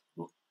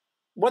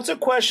 what's a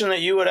question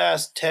that you would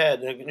ask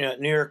Ted,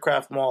 New York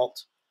Craft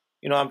Malt?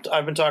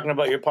 I've been talking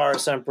about your Para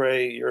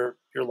Sempre, your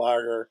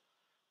lager,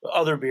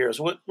 other beers.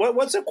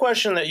 What's a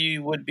question that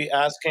you would be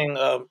asking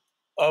of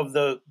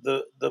the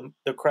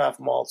craft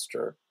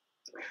maltster?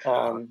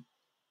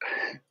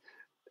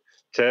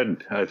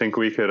 Ted, I think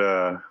we could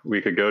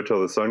go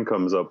till the sun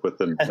comes up with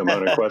the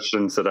amount of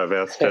questions that I've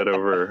asked Ted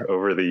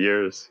over the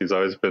years. He's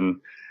always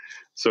been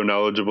so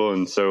knowledgeable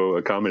and so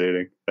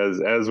accommodating,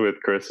 as with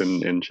Chris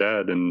and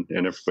Chad and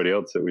everybody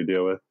else that we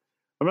deal with.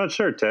 I'm not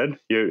sure, Ted.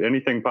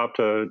 Anything pop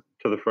to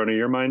the front of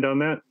your mind on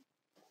that?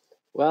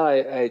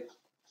 Well,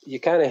 you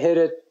kind of hit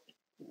it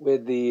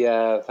with the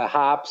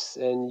hops,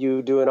 and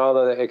you doing all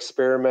the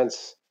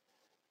experiments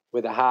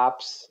with the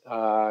hops.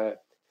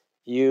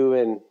 You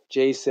and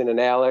Jason and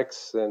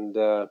Alex, and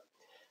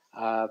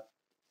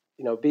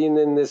being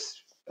in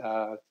this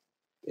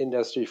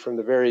industry from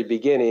the very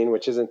beginning,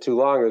 which isn't too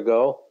long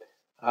ago,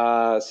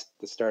 the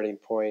starting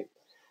point.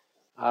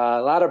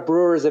 A lot of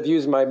brewers have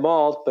used my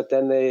malt, but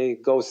then they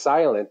go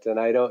silent, and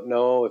I don't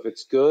know if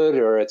it's good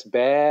or it's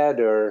bad,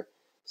 or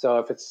so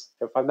if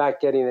I'm not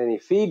getting any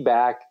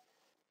feedback,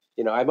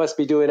 I must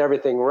be doing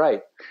everything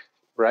right?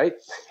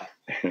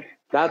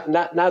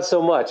 Not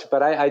so much,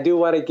 but I do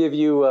want to give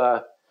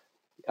you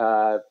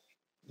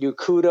you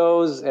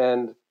kudos,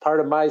 and part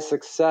of my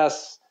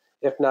success,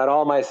 if not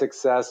all my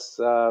success,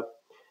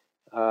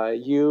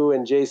 you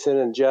and Jason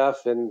and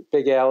Jeff and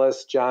Big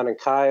Alice, John and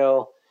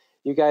Kyle,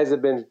 you guys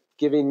have been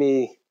giving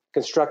me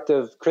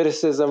constructive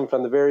criticism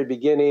from the very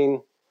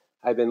beginning.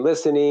 I've been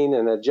listening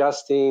and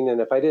adjusting,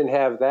 and if I didn't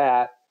have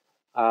that,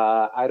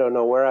 I don't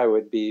know where I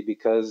would be,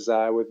 because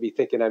I would be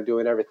thinking I'm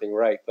doing everything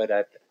right. But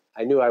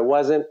I knew I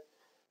wasn't.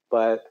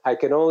 But I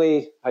can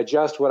only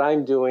adjust what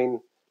I'm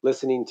doing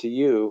listening to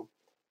you.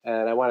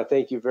 And I want to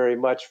thank you very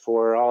much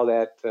for all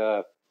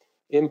that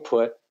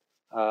input.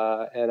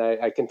 And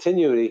I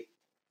continually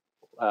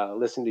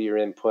listen to your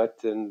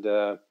input. And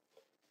I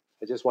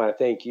just want to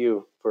thank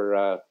you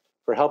for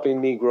helping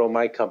me grow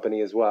my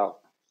company as well.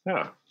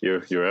 Yeah,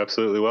 you're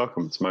absolutely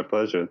welcome. It's my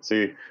pleasure.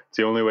 See, it's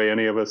the only way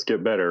any of us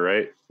get better,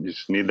 right? You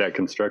just need that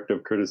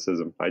constructive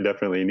criticism. I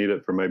definitely need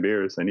it for my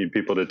beers. I need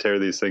people to tear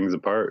these things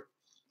apart,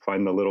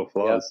 find the little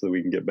flaws so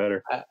we can get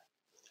better.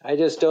 I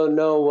just don't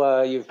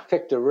know. You've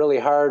picked a really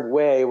hard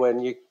way when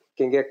you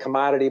can get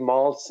commodity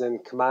malts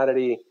and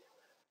commodity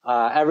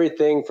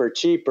everything for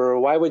cheaper.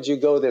 Why would you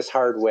go this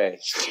hard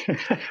way?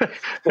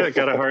 I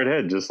got a hard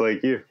head, just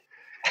like you.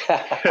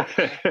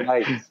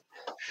 Nice.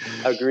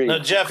 Agreed. No,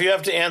 Jeff, you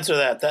have to answer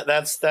that.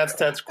 That's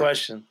Ted's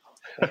question.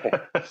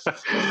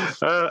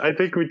 I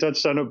think we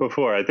touched on it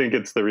before. I think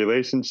it's the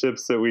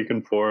relationships that we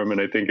can form, and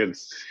I think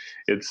it's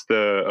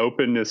the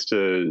openness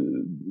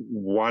to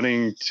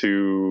wanting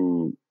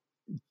to.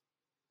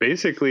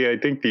 Basically, I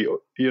think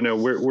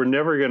we're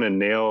never going to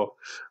nail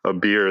a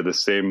beer the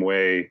same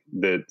way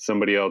that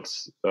somebody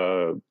else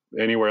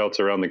anywhere else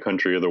around the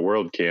country or the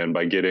world can,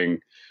 by getting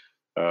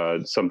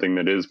something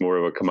that is more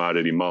of a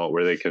commodity malt,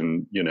 where they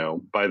can,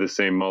 buy the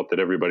same malt that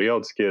everybody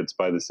else gets,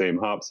 buy the same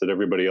hops that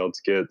everybody else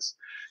gets,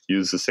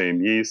 use the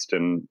same yeast.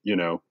 And,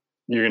 you're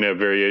going to have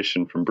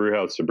variation from brew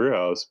house to brew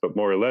house, but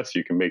more or less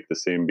you can make the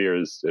same beer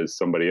as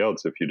somebody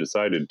else if you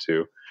decided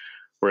to.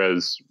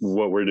 Whereas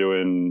what we're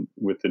doing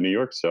with the New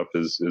York stuff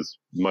is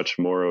much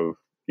more of,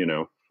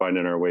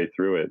 finding our way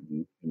through it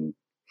and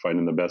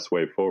finding the best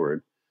way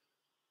forward.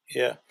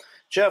 Yeah.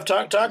 Jeff,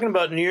 talking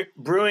about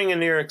brewing in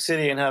New York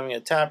City and having a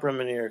tap room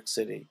in New York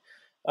City.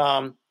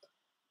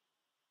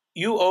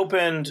 You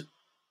opened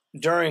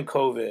during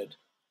COVID.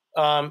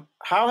 How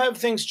have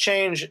things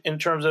changed in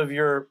terms of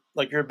your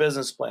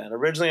business plan?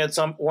 Originally, at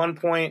one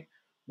point,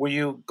 were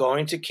you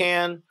going to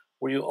can?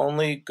 Were you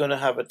only going to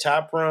have a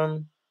tap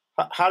room?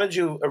 How did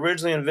you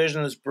originally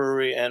envision this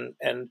brewery,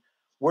 and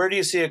where do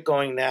you see it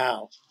going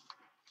now?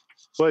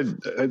 Well,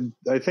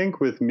 I think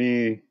with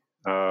me,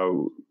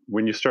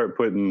 when you start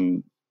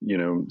putting,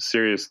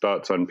 serious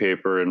thoughts on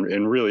paper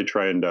and really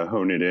trying to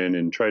hone it in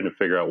and trying to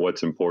figure out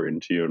what's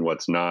important to you and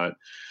what's not,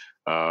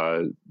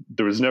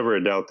 there was never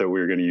a doubt that we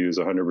were going to use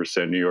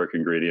 100% New York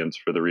ingredients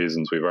for the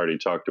reasons we've already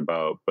talked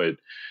about. But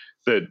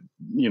that,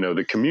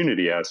 the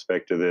community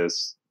aspect of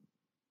this,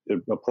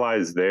 it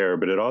applies there,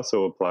 but it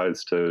also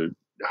applies to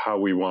how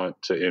we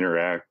want to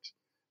interact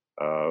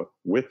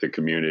with the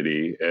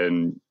community.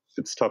 And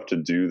it's tough to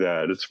do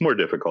that. It's more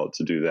difficult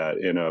to do that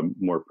in a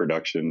more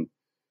production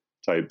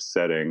type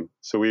setting.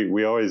 So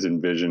we always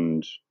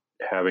envisioned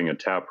having a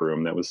tap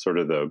room. That was sort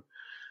of the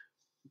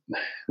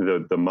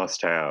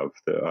must have.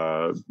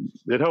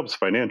 It helps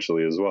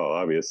financially as well,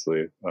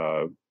 obviously,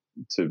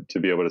 to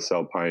be able to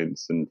sell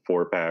pints and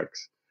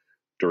 4-packs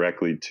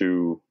directly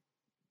to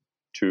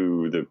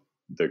the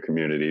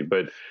community.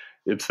 But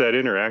it's that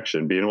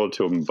interaction, being able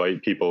to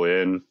invite people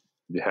in,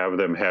 have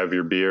them have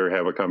your beer,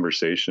 have a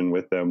conversation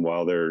with them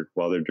while they're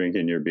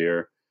drinking your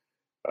beer.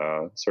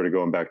 Sort of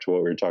going back to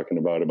what we were talking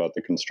about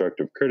the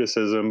constructive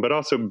criticism, but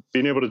also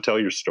being able to tell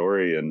your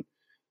story and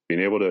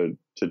being able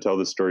to tell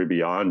the story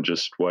beyond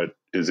just what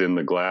is in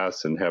the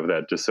glass, and have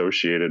that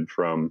dissociated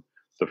from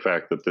the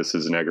fact that this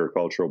is an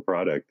agricultural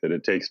product, that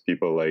it takes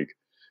people like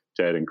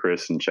Ted and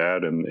Chris and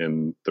Chad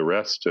and the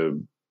rest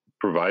to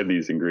provide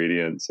these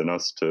ingredients, and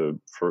us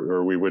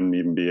or we wouldn't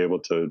even be able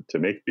to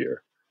make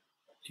beer.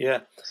 Yeah.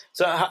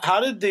 So how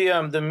did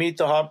the Meet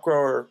the Hop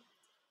Grower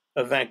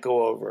event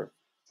go over?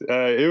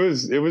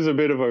 It was a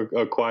bit of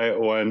a quiet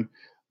one,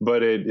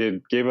 but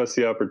it gave us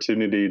the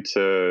opportunity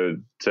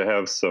to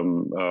have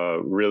some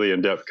really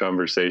in-depth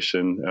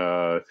conversation.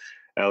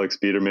 Alex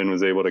Biederman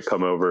was able to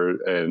come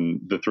over, and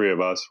the three of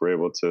us were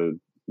able to,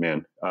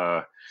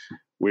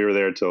 we were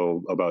there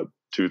till about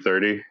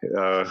 2:30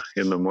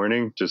 in the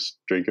morning, just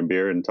drinking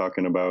beer and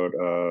talking about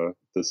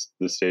the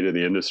state of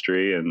the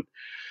industry and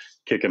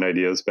kicking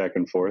ideas back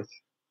and forth.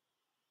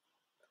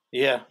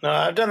 Yeah, no,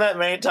 I've done that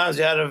many times.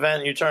 You had an event,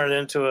 and you turn it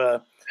into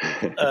a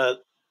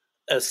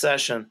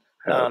session.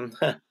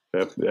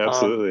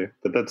 Absolutely,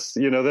 but that's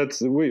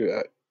that's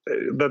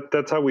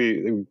how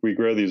we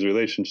grow these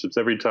relationships.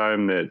 Every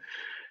time that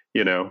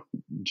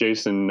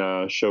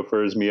Jason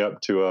chauffeurs me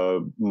up to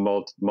a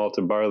malt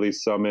and barley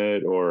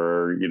summit,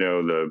 or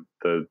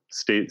the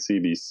state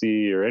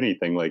CBC or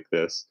anything like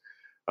this,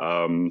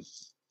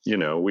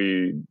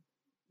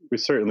 we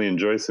certainly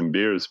enjoy some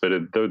beers, but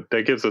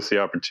that gives us the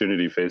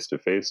opportunity face to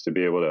face to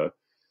be able to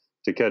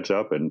catch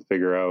up and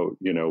figure out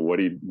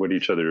what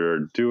each other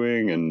are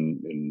doing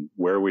and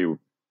where we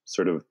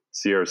sort of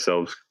see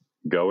ourselves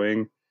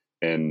going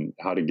and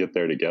how to get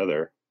there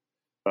together.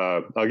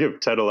 I'll give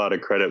Ted a lot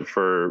of credit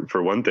for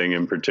one thing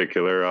in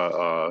particular,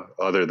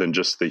 other than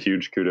just the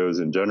huge kudos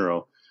in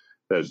general,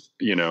 that,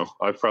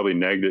 I've probably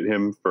nagged at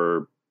him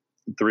for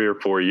 3 or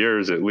 4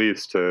 years at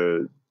least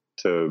to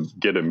to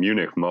get a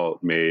Munich malt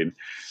made.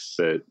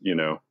 That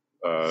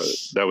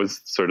that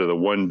was sort of the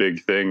one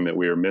big thing that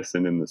we were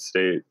missing in the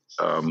state,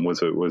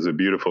 was a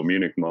beautiful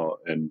Munich malt.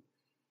 And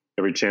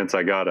every chance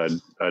I got,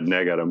 I'd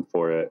nag at him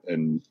for it.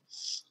 And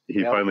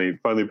he finally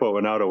put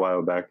one out a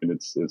while back, and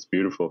it's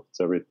beautiful. It's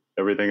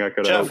everything I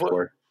could have hoped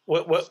for.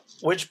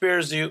 Which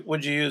beers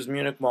would you use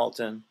Munich malt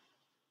in?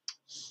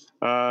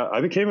 I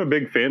became a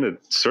big fan of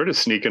sort of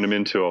sneaking them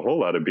into a whole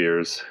lot of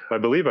beers. I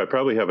believe I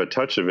probably have a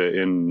touch of it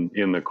in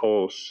the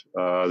Kolsch.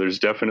 There's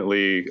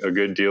definitely a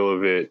good deal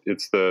of it.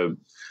 It's the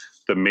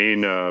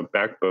main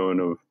backbone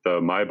of the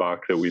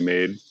Maibach that we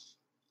made,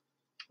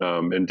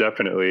 and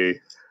definitely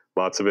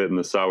lots of it in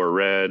the sour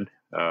red.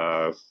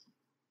 I'll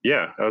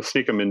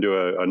sneak them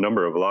into a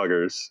number of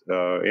lagers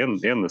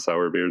and the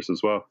sour beers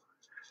as well.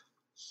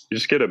 You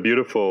just get a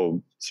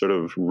beautiful sort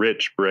of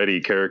rich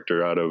bready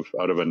character out of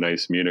a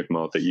nice Munich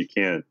malt that you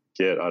can't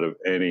get out of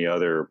any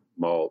other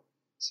malt.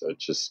 So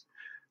it's just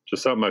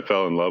something I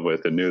fell in love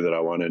with and knew that I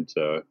wanted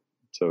to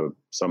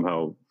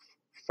somehow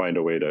find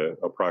a way to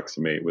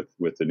approximate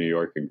with the New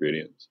York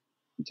ingredients.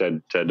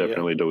 Ted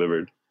definitely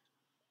delivered.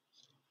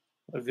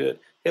 Oh, good.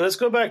 Hey, let's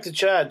go back to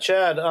Chad.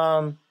 Chad,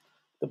 the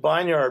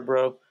Vineyard,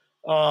 bro.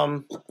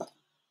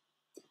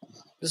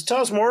 Just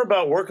tell us more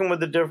about working with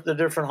the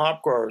different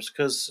hop growers,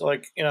 because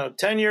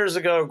 10 years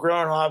ago,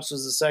 growing hops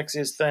was the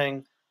sexiest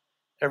thing.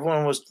 There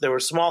were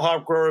small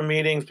hop grower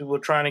meetings. People were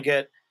trying to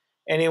get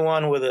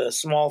anyone with a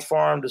small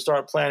farm to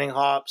start planting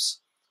hops.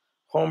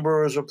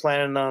 Homebrewers were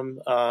planting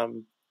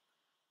them.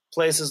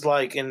 Places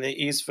like in the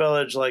East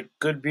Village, like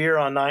Good Beer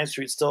on 9th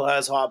Street, still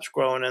has hops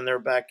growing in their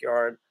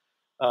backyard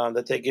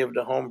that they give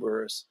to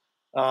homebrewers.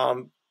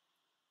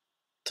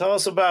 Tell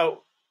us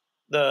about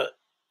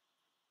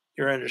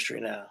your industry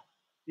now.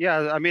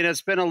 Yeah, I mean,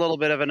 it's been a little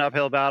bit of an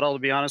uphill battle, to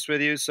be honest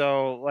with you.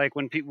 So, like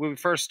when we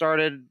first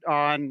started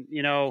on,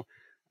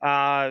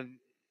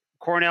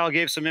 Cornell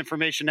gave some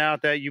information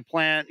out that you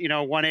plant,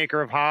 1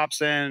 acre of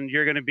hops and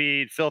you're going to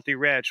be filthy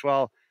rich.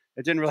 Well,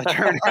 it didn't really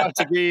turn out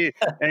to be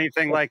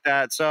anything like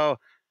that. So,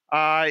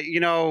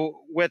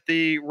 with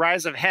the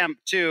rise of hemp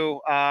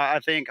too,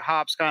 I think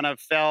hops kind of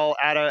fell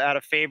out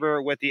of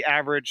favor with the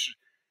average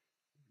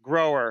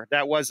grower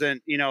that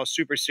wasn't,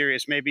 super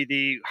serious, maybe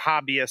the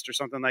hobbyist or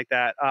something like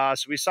that.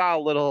 So we saw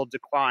a little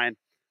decline.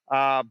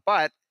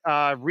 But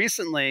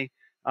recently,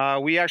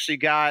 we actually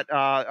got,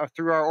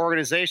 through our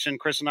organization,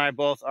 Chris and I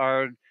both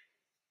are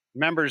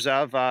members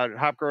of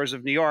Hop Growers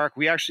of New York,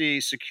 we actually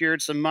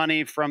secured some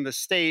money from the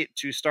state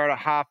to start a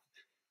hop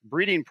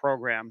breeding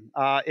program.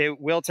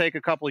 It will take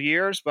a couple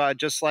years, but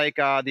just like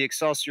the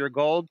Excelsior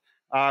Gold,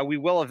 we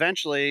will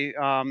eventually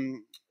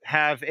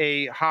have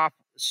a hop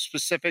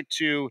specific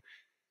to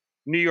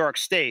New York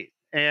State.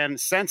 And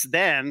since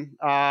then,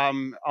 a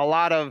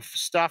lot of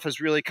stuff has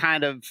really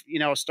kind of,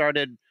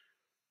 started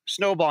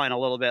snowballing a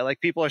little bit.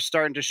 Like people are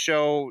starting to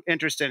show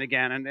interest in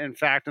again. And in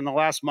fact, in the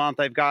last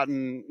month, I've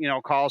gotten,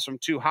 calls from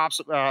 2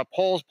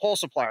 pole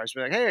suppliers.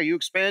 Be like, hey, are you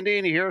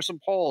expanding? Here are some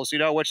poles,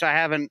 which I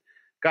haven't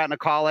gotten a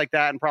call like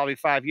that in probably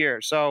 5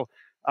 years. So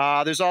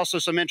there's also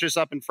some interest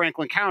up in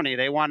Franklin County.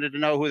 They wanted to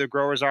know who the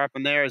growers are up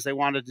in there, as they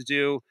wanted to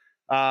do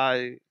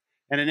an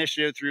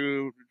initiative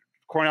through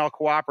Cornell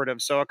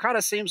Cooperative. So it kind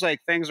of seems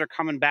like things are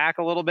coming back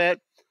a little bit.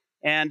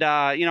 And,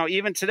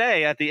 even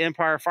today at the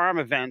Empire Farm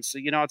events,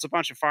 it's a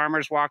bunch of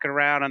farmers walking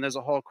around, and there's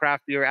a whole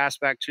craft beer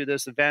aspect to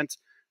this event.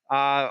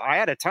 I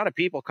had a ton of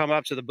people come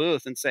up to the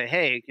booth and say,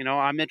 hey,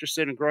 I'm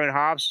interested in growing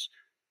hops.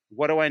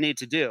 What do I need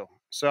to do?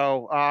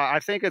 So I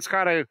think it's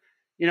kind of,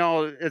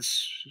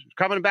 it's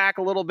coming back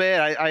a little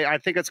bit. I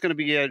think it's going to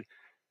be a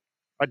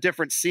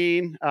different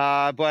scene,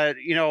 but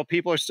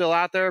people are still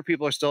out there,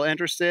 people are still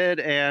interested,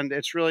 and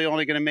it's really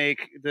only going to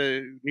make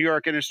the New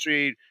York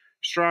industry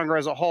stronger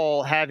as a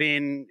whole,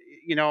 having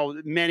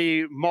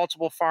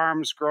multiple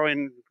farms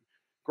growing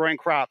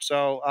crops.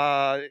 So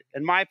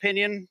in my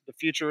opinion, the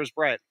future is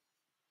bright.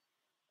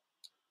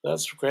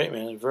 That's great,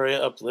 man. Very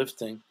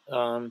uplifting.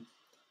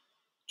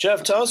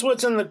 Jeff, tell us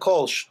what's in the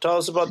Kolsch. Tell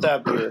us about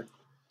that beer.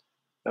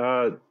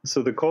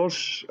 So the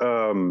Kolsch,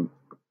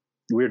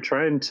 we're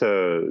trying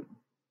to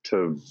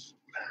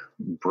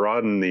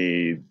broaden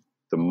the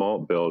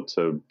malt bill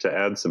to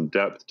add some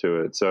depth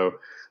to it. So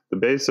the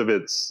base of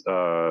it's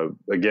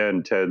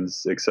again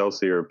Ted's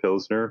Excelsior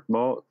Pilsner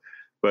malt,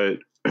 but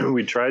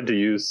we tried to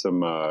use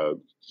some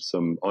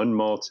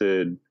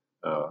unmalted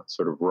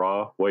sort of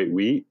raw white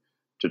wheat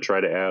to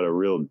try to add a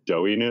real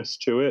doughiness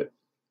to it,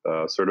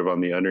 sort of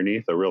on the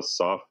underneath, a real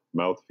soft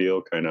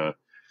mouthfeel, kind of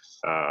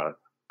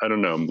I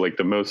don't know, like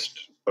the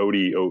most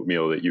oaty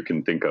oatmeal that you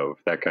can think of,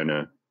 that kind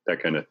of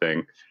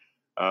thing.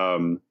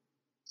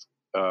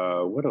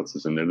 What else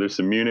is in there? There's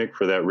some Munich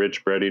for that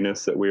rich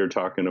breadiness that we were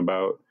talking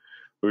about.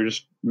 We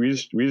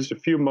used a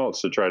few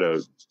malts to try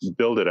to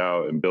build it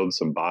out and build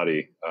some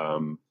body,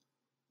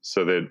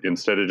 so that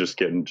instead of just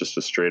getting just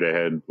a straight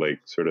ahead, like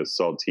sort of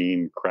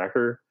saltine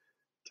cracker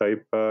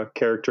type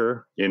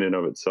character in and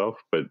of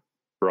itself, but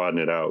broaden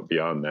it out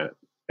beyond that,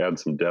 add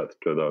some depth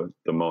to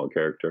the malt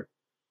character.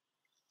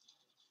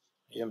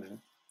 Yeah, man.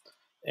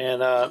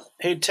 And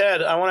hey,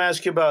 Ted, I want to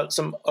ask you about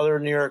some other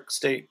New York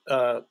State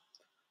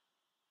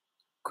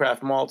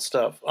craft malt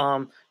stuff.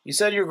 You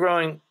said you're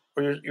growing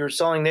or you're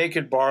selling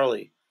naked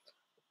barley.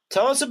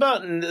 Tell us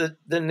about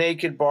the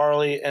naked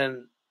barley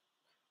and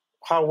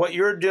how what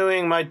you're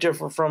doing might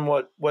differ from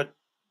what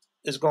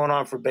is going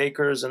on for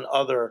bakers and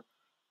other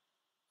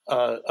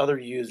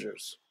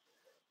users.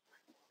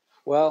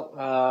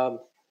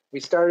 Well, we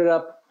started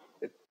up.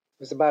 It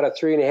was about a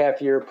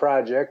 3.5 year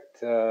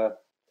project.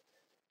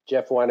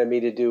 Jeff wanted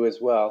me to do as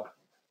well.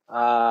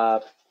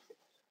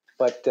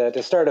 But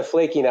to start a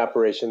flaking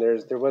operation,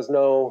 there was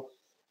no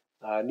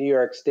New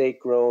York State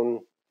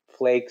grown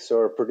flakes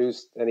or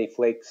produced any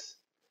flakes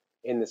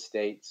in the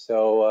state.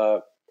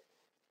 So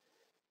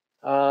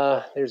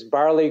there's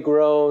barley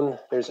grown,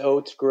 there's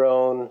oats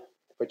grown,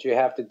 but you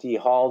have to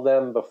dehull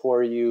them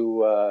before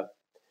you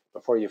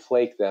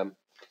flake them.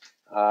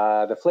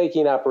 The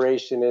flaking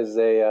operation is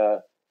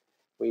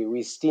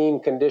we steam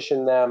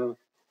condition them,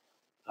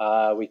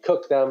 we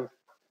cook them,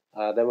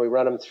 then we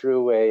run them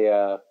through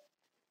a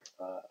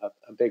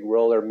big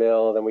roller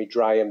mill, then we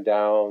dry them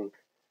down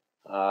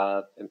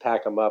and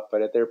pack them up.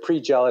 But they're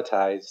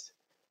pre-gellatized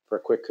for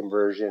quick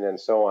conversion and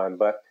so on.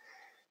 But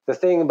the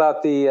thing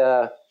about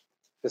the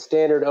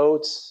standard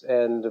oats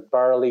and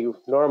barley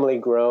normally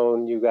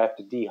grown, you have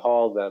to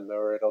dehull them,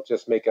 or it'll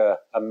just make a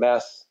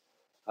mess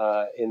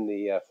in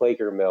the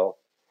flaker mill.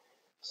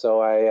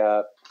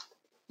 So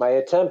my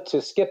attempt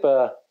to skip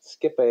a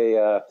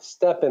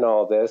step in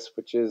all this,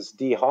 which is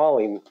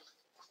dehulling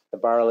the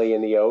barley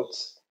and the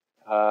oats.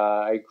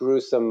 I grew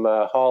some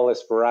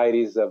hullless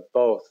varieties of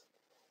both.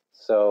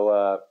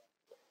 So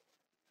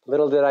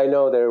little did I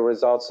know there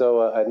was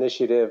also an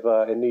initiative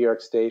in New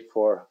York State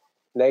for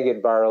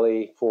naked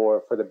barley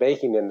for the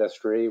baking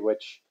industry,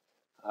 which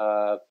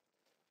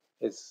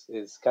is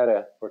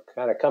we're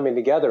kind of coming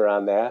together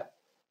on that.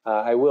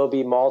 I will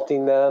be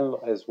malting them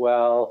as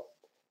well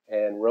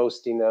and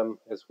roasting them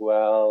as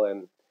well,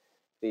 and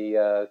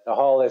the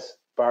hullless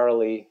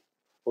barley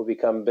will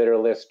become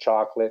bitterless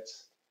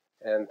chocolates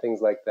and things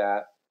like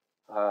that.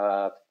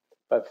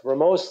 But for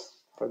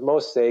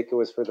most sake, it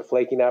was for the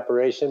flaking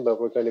operation.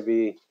 But we're going to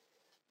be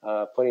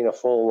putting a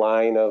full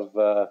line of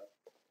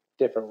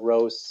different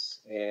roasts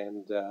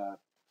and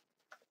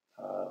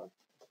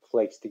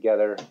flakes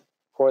together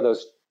for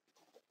those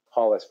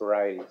hullless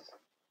varieties.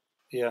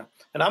 Yeah,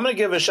 and I'm going to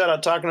give a shout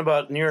out talking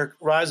about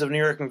rise of New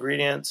York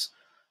ingredients.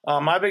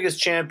 My biggest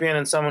champion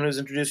and someone who's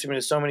introduced me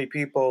to so many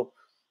people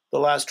the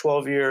last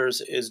 12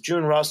 years is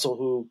June Russell,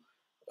 who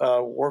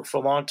worked for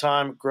a long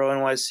time, Grow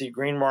NYC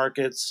Green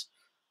Markets,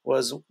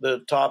 was the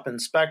top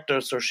inspector.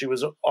 So she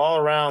was all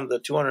around the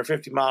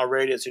 250-mile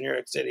radius in New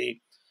York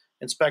City,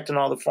 inspecting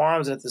all the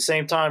farms. And at the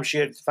same time, she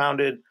had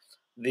founded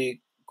the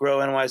Grow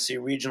NYC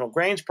Regional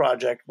Grains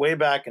Project way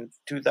back in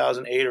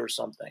 2008 or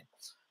something.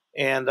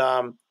 And,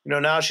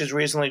 now she's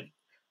recently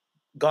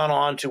gone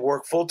on to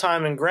work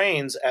full-time in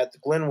grains at the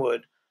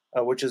Glenwood,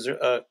 which is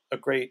a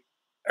great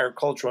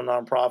agricultural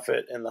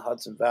nonprofit in the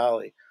Hudson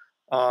Valley.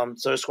 So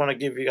I just want to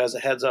give you guys a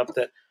heads up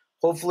that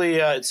hopefully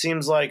it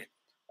seems like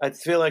I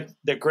feel like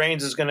that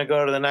grains is going to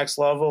go to the next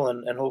level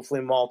and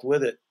hopefully malt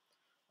with it,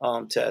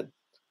 Ted.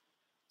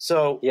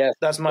 So yes,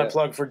 that's my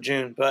plug for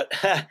June. But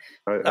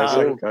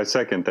I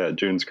second that.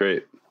 June's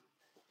great.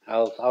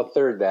 I'll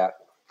third that.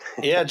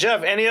 Yeah,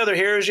 Jeff, any other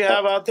heroes you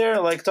have out there?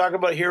 Like, talk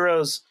about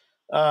heroes.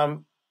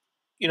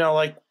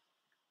 Like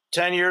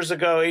 10 years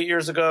ago, 8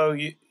 years ago,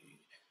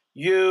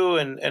 you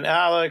and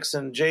Alex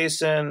and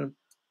Jason,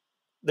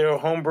 they were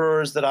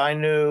homebrewers that I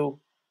knew,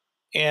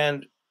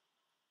 and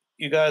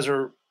you guys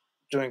are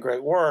doing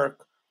great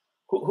work.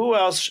 Who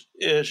else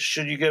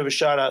should you give a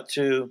shout out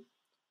to?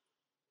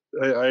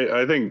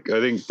 I think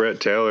Brett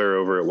Taylor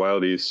over at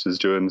Wild East is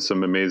doing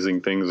some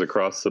amazing things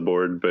across the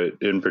board, but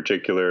in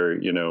particular,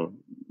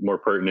 more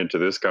pertinent to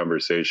this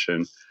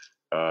conversation,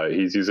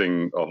 he's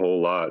using a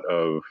whole lot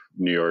of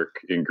New York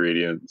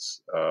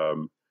ingredients.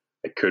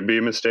 I could be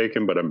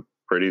mistaken, but I'm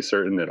pretty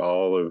certain that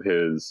all of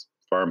his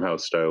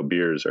farmhouse style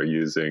beers are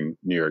using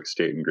New York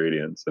State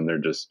ingredients, and they're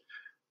just,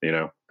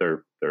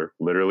 they're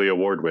literally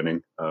award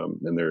winning,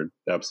 and they're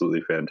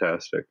absolutely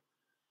fantastic.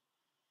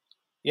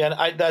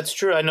 Yeah, that's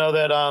true. I know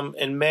that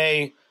in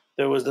May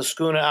there was the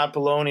schooner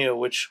Apollonia,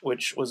 which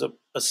was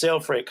a sail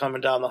freight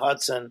coming down the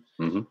Hudson,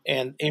 mm-hmm.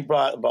 and he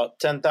brought about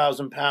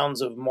 10,000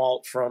 pounds of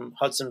malt from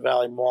Hudson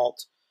Valley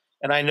Malt.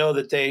 And I know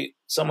that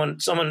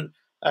someone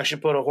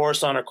actually put a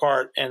horse on a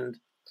cart and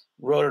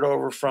rode it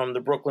over from the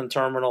Brooklyn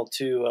terminal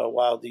to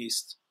Wild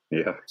East.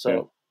 Yeah,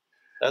 so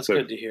that's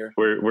good to hear.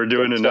 We're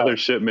doing another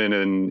shipment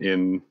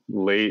in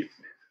late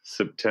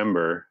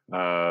September.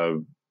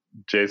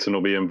 Jason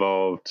will be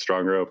involved.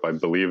 Strong Rope, I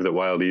believe that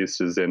Wild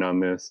East is in on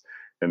this.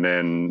 And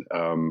then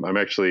I'm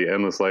actually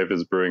Endless Life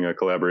is brewing a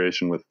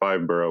collaboration with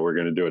Five Borough. We're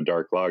going to do a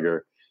dark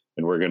lager,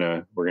 and we're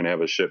gonna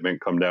have a shipment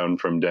come down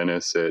from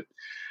Dennis at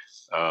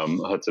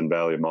Hudson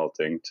Valley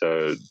Malting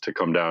to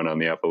come down on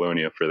the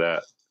Apollonia for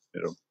that.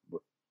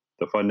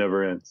 The fun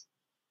never ends.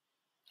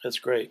 That's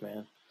great,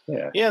 man.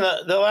 Yeah. Yeah.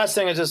 The last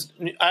thing is just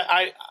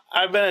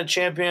I've been a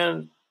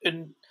champion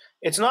in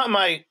it's not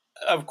my,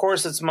 of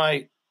course, it's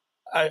my,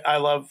 I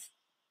love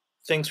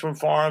things from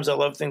farms. I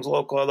love things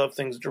local. I love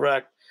things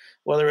direct,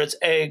 whether it's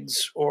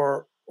eggs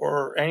or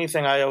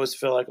anything. I always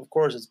feel like, of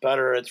course, it's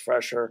better. It's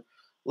fresher,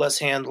 less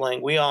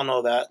handling. We all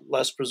know that,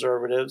 less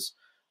preservatives.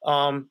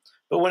 But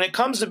when it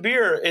comes to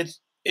beer,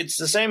 it's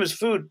the same as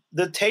food.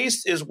 The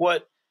taste is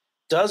what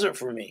does it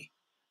for me.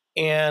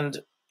 And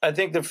I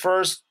think the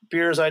first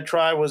beers I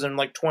tried was in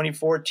like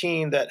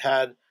 2014 that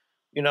had,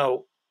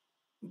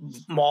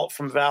 malt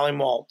from Valley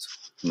Malt.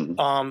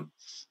 Mm-hmm.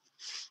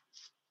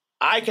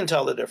 I can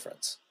tell the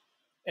difference.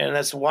 And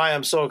that's why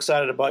I'm so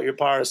excited about your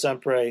Para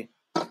Sempre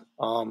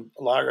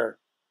lager.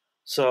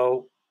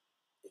 So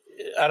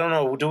I don't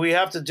know. Do we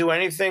have to do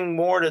anything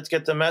more to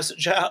get the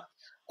message out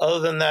other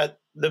than that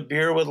the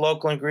beer with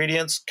local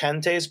ingredients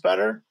can taste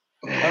better?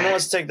 I don't know.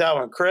 Let's take that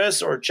one.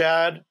 Chris or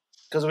Chad?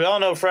 Because we all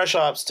know fresh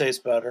hops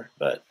taste better.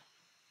 But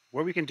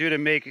what we can do to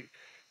make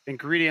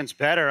ingredients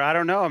better, I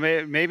don't know.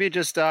 Maybe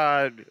just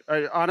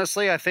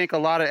honestly, I think a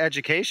lot of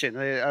education.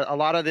 A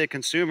lot of the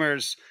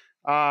consumers,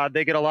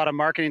 they get a lot of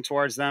marketing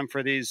towards them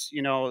for these,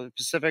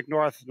 Pacific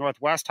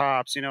Northwest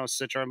hops,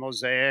 Citra,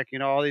 Mosaic,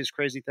 all these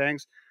crazy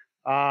things.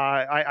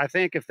 I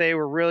think if they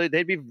were really,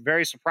 they'd be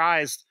very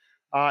surprised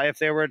if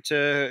they were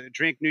to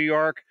drink New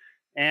York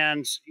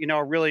and,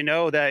 really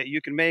know that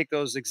you can make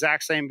those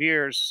exact same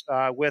beers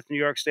with New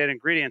York State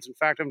ingredients. In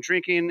fact, I'm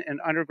drinking an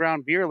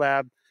Underground Beer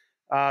Lab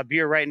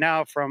beer right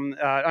now from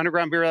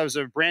Underground Beer Lab is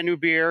a brand new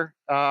beer,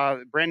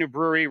 brand new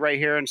brewery right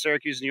here in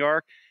Syracuse, New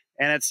York.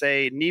 And it's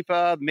a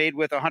NEPA made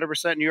with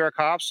 100% New York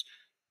hops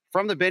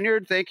from the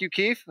vineyard. Thank you,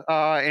 Keith.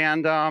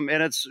 And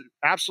it's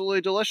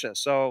absolutely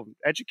delicious. So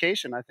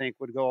education, I think,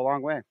 would go a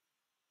long way.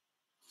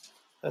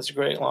 That's a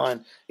great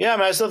line. Yeah,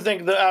 I still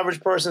think the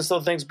average person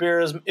still thinks beer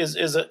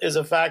is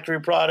a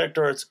factory product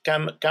or it's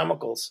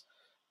chemicals.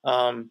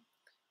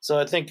 So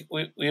I think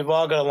we've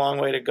all got a long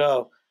way to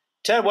go.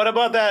 Ted, what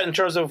about that in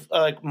terms of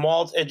like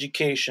malt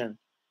education?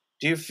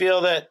 Do you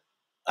feel that,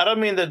 I don't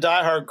mean the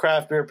diehard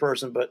craft beer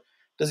person, but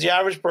does the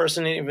average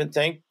person even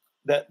think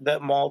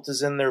that malt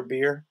is in their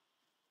beer?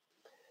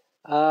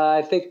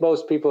 I think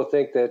most people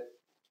think that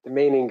the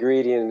main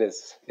ingredient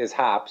is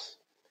hops.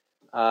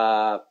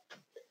 But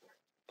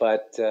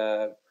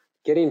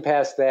getting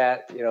past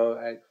that,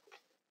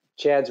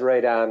 Chad's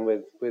right on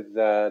with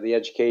the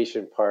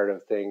education part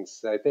of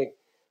things. I think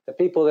the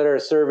people that are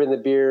serving the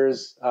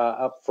beers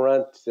up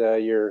front,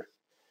 your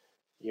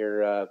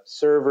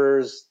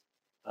servers,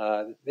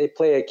 they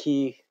play a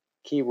key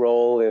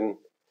role in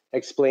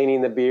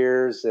explaining the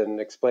beers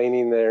and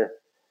explaining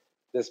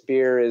this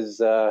beer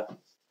is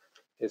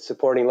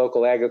supporting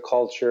local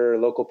agriculture,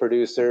 local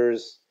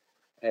producers,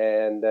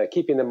 and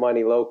keeping the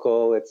money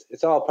local.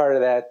 It's all part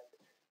of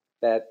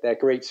that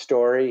great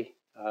story.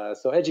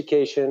 So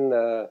education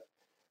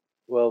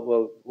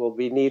will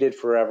be needed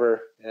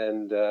forever,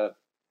 and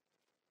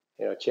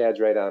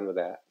Chad's right on with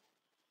that.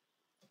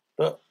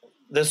 But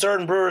there's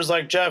certain brewers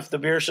like Jeff, the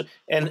beer should,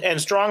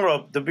 and Strong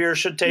Rope, the beer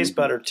should taste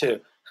better too.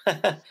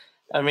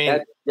 I mean,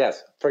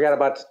 yes, forgot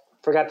to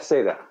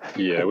say that.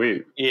 Yeah,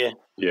 we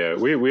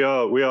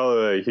all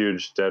have a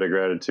huge debt of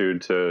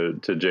gratitude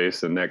to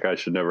Jason. That guy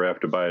should never have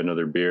to buy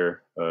another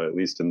beer, at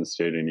least in the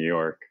state of New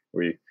York.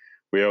 We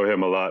owe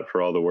him a lot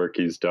for all the work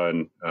he's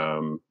done,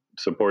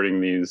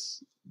 supporting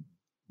these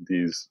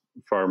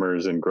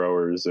farmers and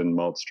growers and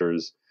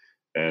maltsters,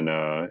 and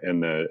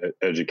the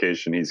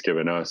education he's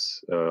given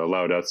us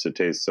allowed us to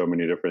taste so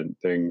many different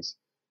things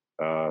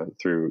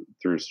through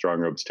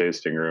Strong Rope's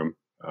tasting room,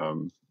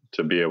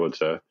 to be able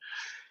to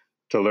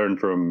learn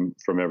from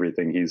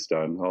everything he's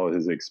done, all of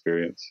his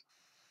experience.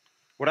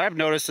 What I've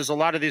noticed is a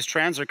lot of these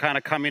trends are kind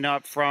of coming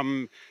up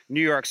from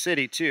New York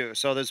City too.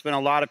 So there's been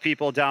a lot of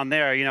people down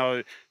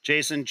there,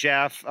 Jason,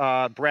 Jeff,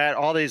 Brett,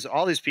 all these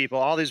people,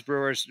 all these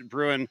brewers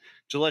brewing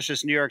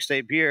delicious New York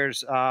State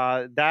beers.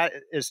 That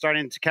is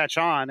starting to catch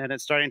on, and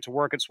it's starting to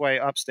work its way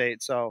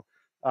upstate. So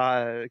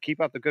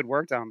keep up the good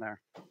work down there.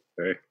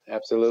 Hey,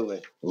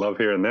 absolutely. Love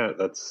hearing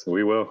that.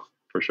 We will,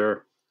 for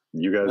sure.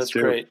 You guys That's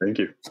too. Great. Thank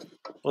you.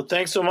 Well,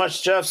 thanks so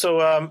much, Jeff.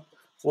 So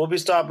we'll be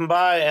stopping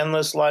by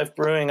Endless Life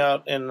Brewing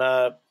out in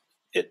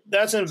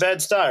that's in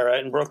Bed-Stuy,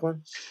 right, in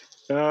Brooklyn?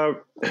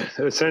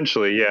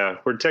 Essentially, yeah.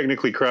 We're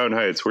technically Crown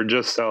Heights. We're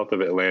just south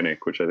of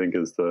Atlantic, which I think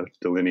is the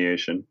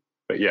delineation.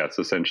 But yeah, it's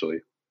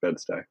essentially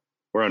Bed-Stuy.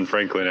 We're on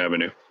Franklin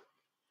Avenue.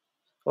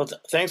 Well,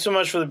 thanks so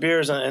much for the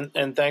beers,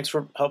 and thanks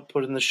for help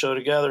putting the show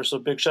together. So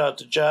big shout out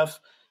to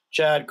Jeff,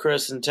 Chad,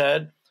 Chris, and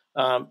Ted.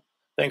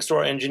 Thanks to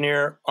our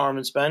engineer,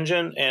 Armin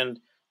Spengen, and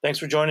thanks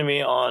for joining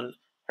me on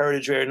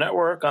Heritage Radio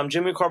Network. I'm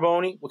Jimmy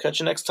Carboni. We'll catch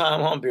you next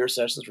time on Beer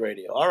Sessions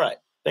Radio. All right.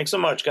 Thanks so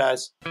much,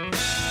 guys.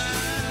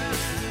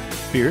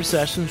 Beer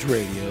Sessions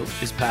Radio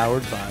is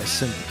powered by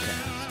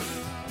Simplecast.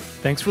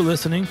 Thanks for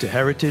listening to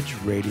Heritage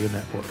Radio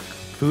Network,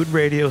 food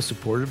radio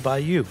supported by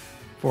you.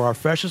 For our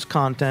freshest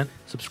content,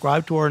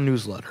 subscribe to our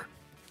newsletter.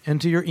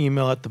 Enter your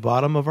email at the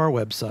bottom of our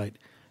website,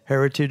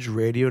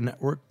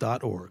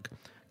 heritageradionetwork.org.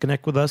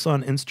 Connect with us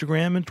on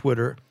Instagram and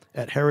Twitter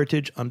at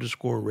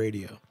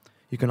heritage_radio.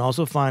 You can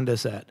also find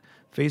us at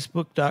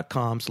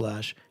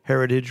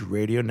Facebook.com/Heritage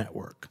Radio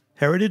Network.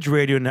 Heritage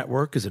Radio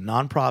Network is a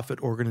nonprofit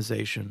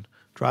organization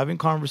driving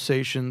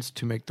conversations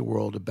to make the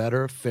world a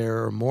better,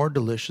 fairer, more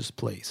delicious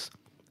place.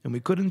 And we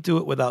couldn't do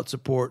it without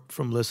support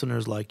from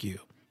listeners like you.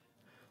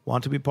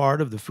 Want to be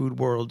part of the food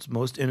world's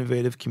most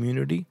innovative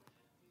community?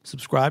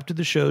 Subscribe to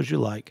the shows you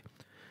like.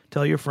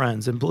 Tell your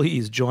friends, and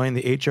please join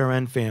the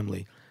HRN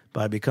family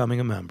by becoming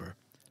a member.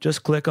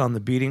 Just click on the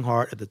beating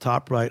heart at the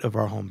top right of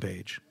our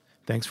homepage.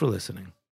 Thanks for listening.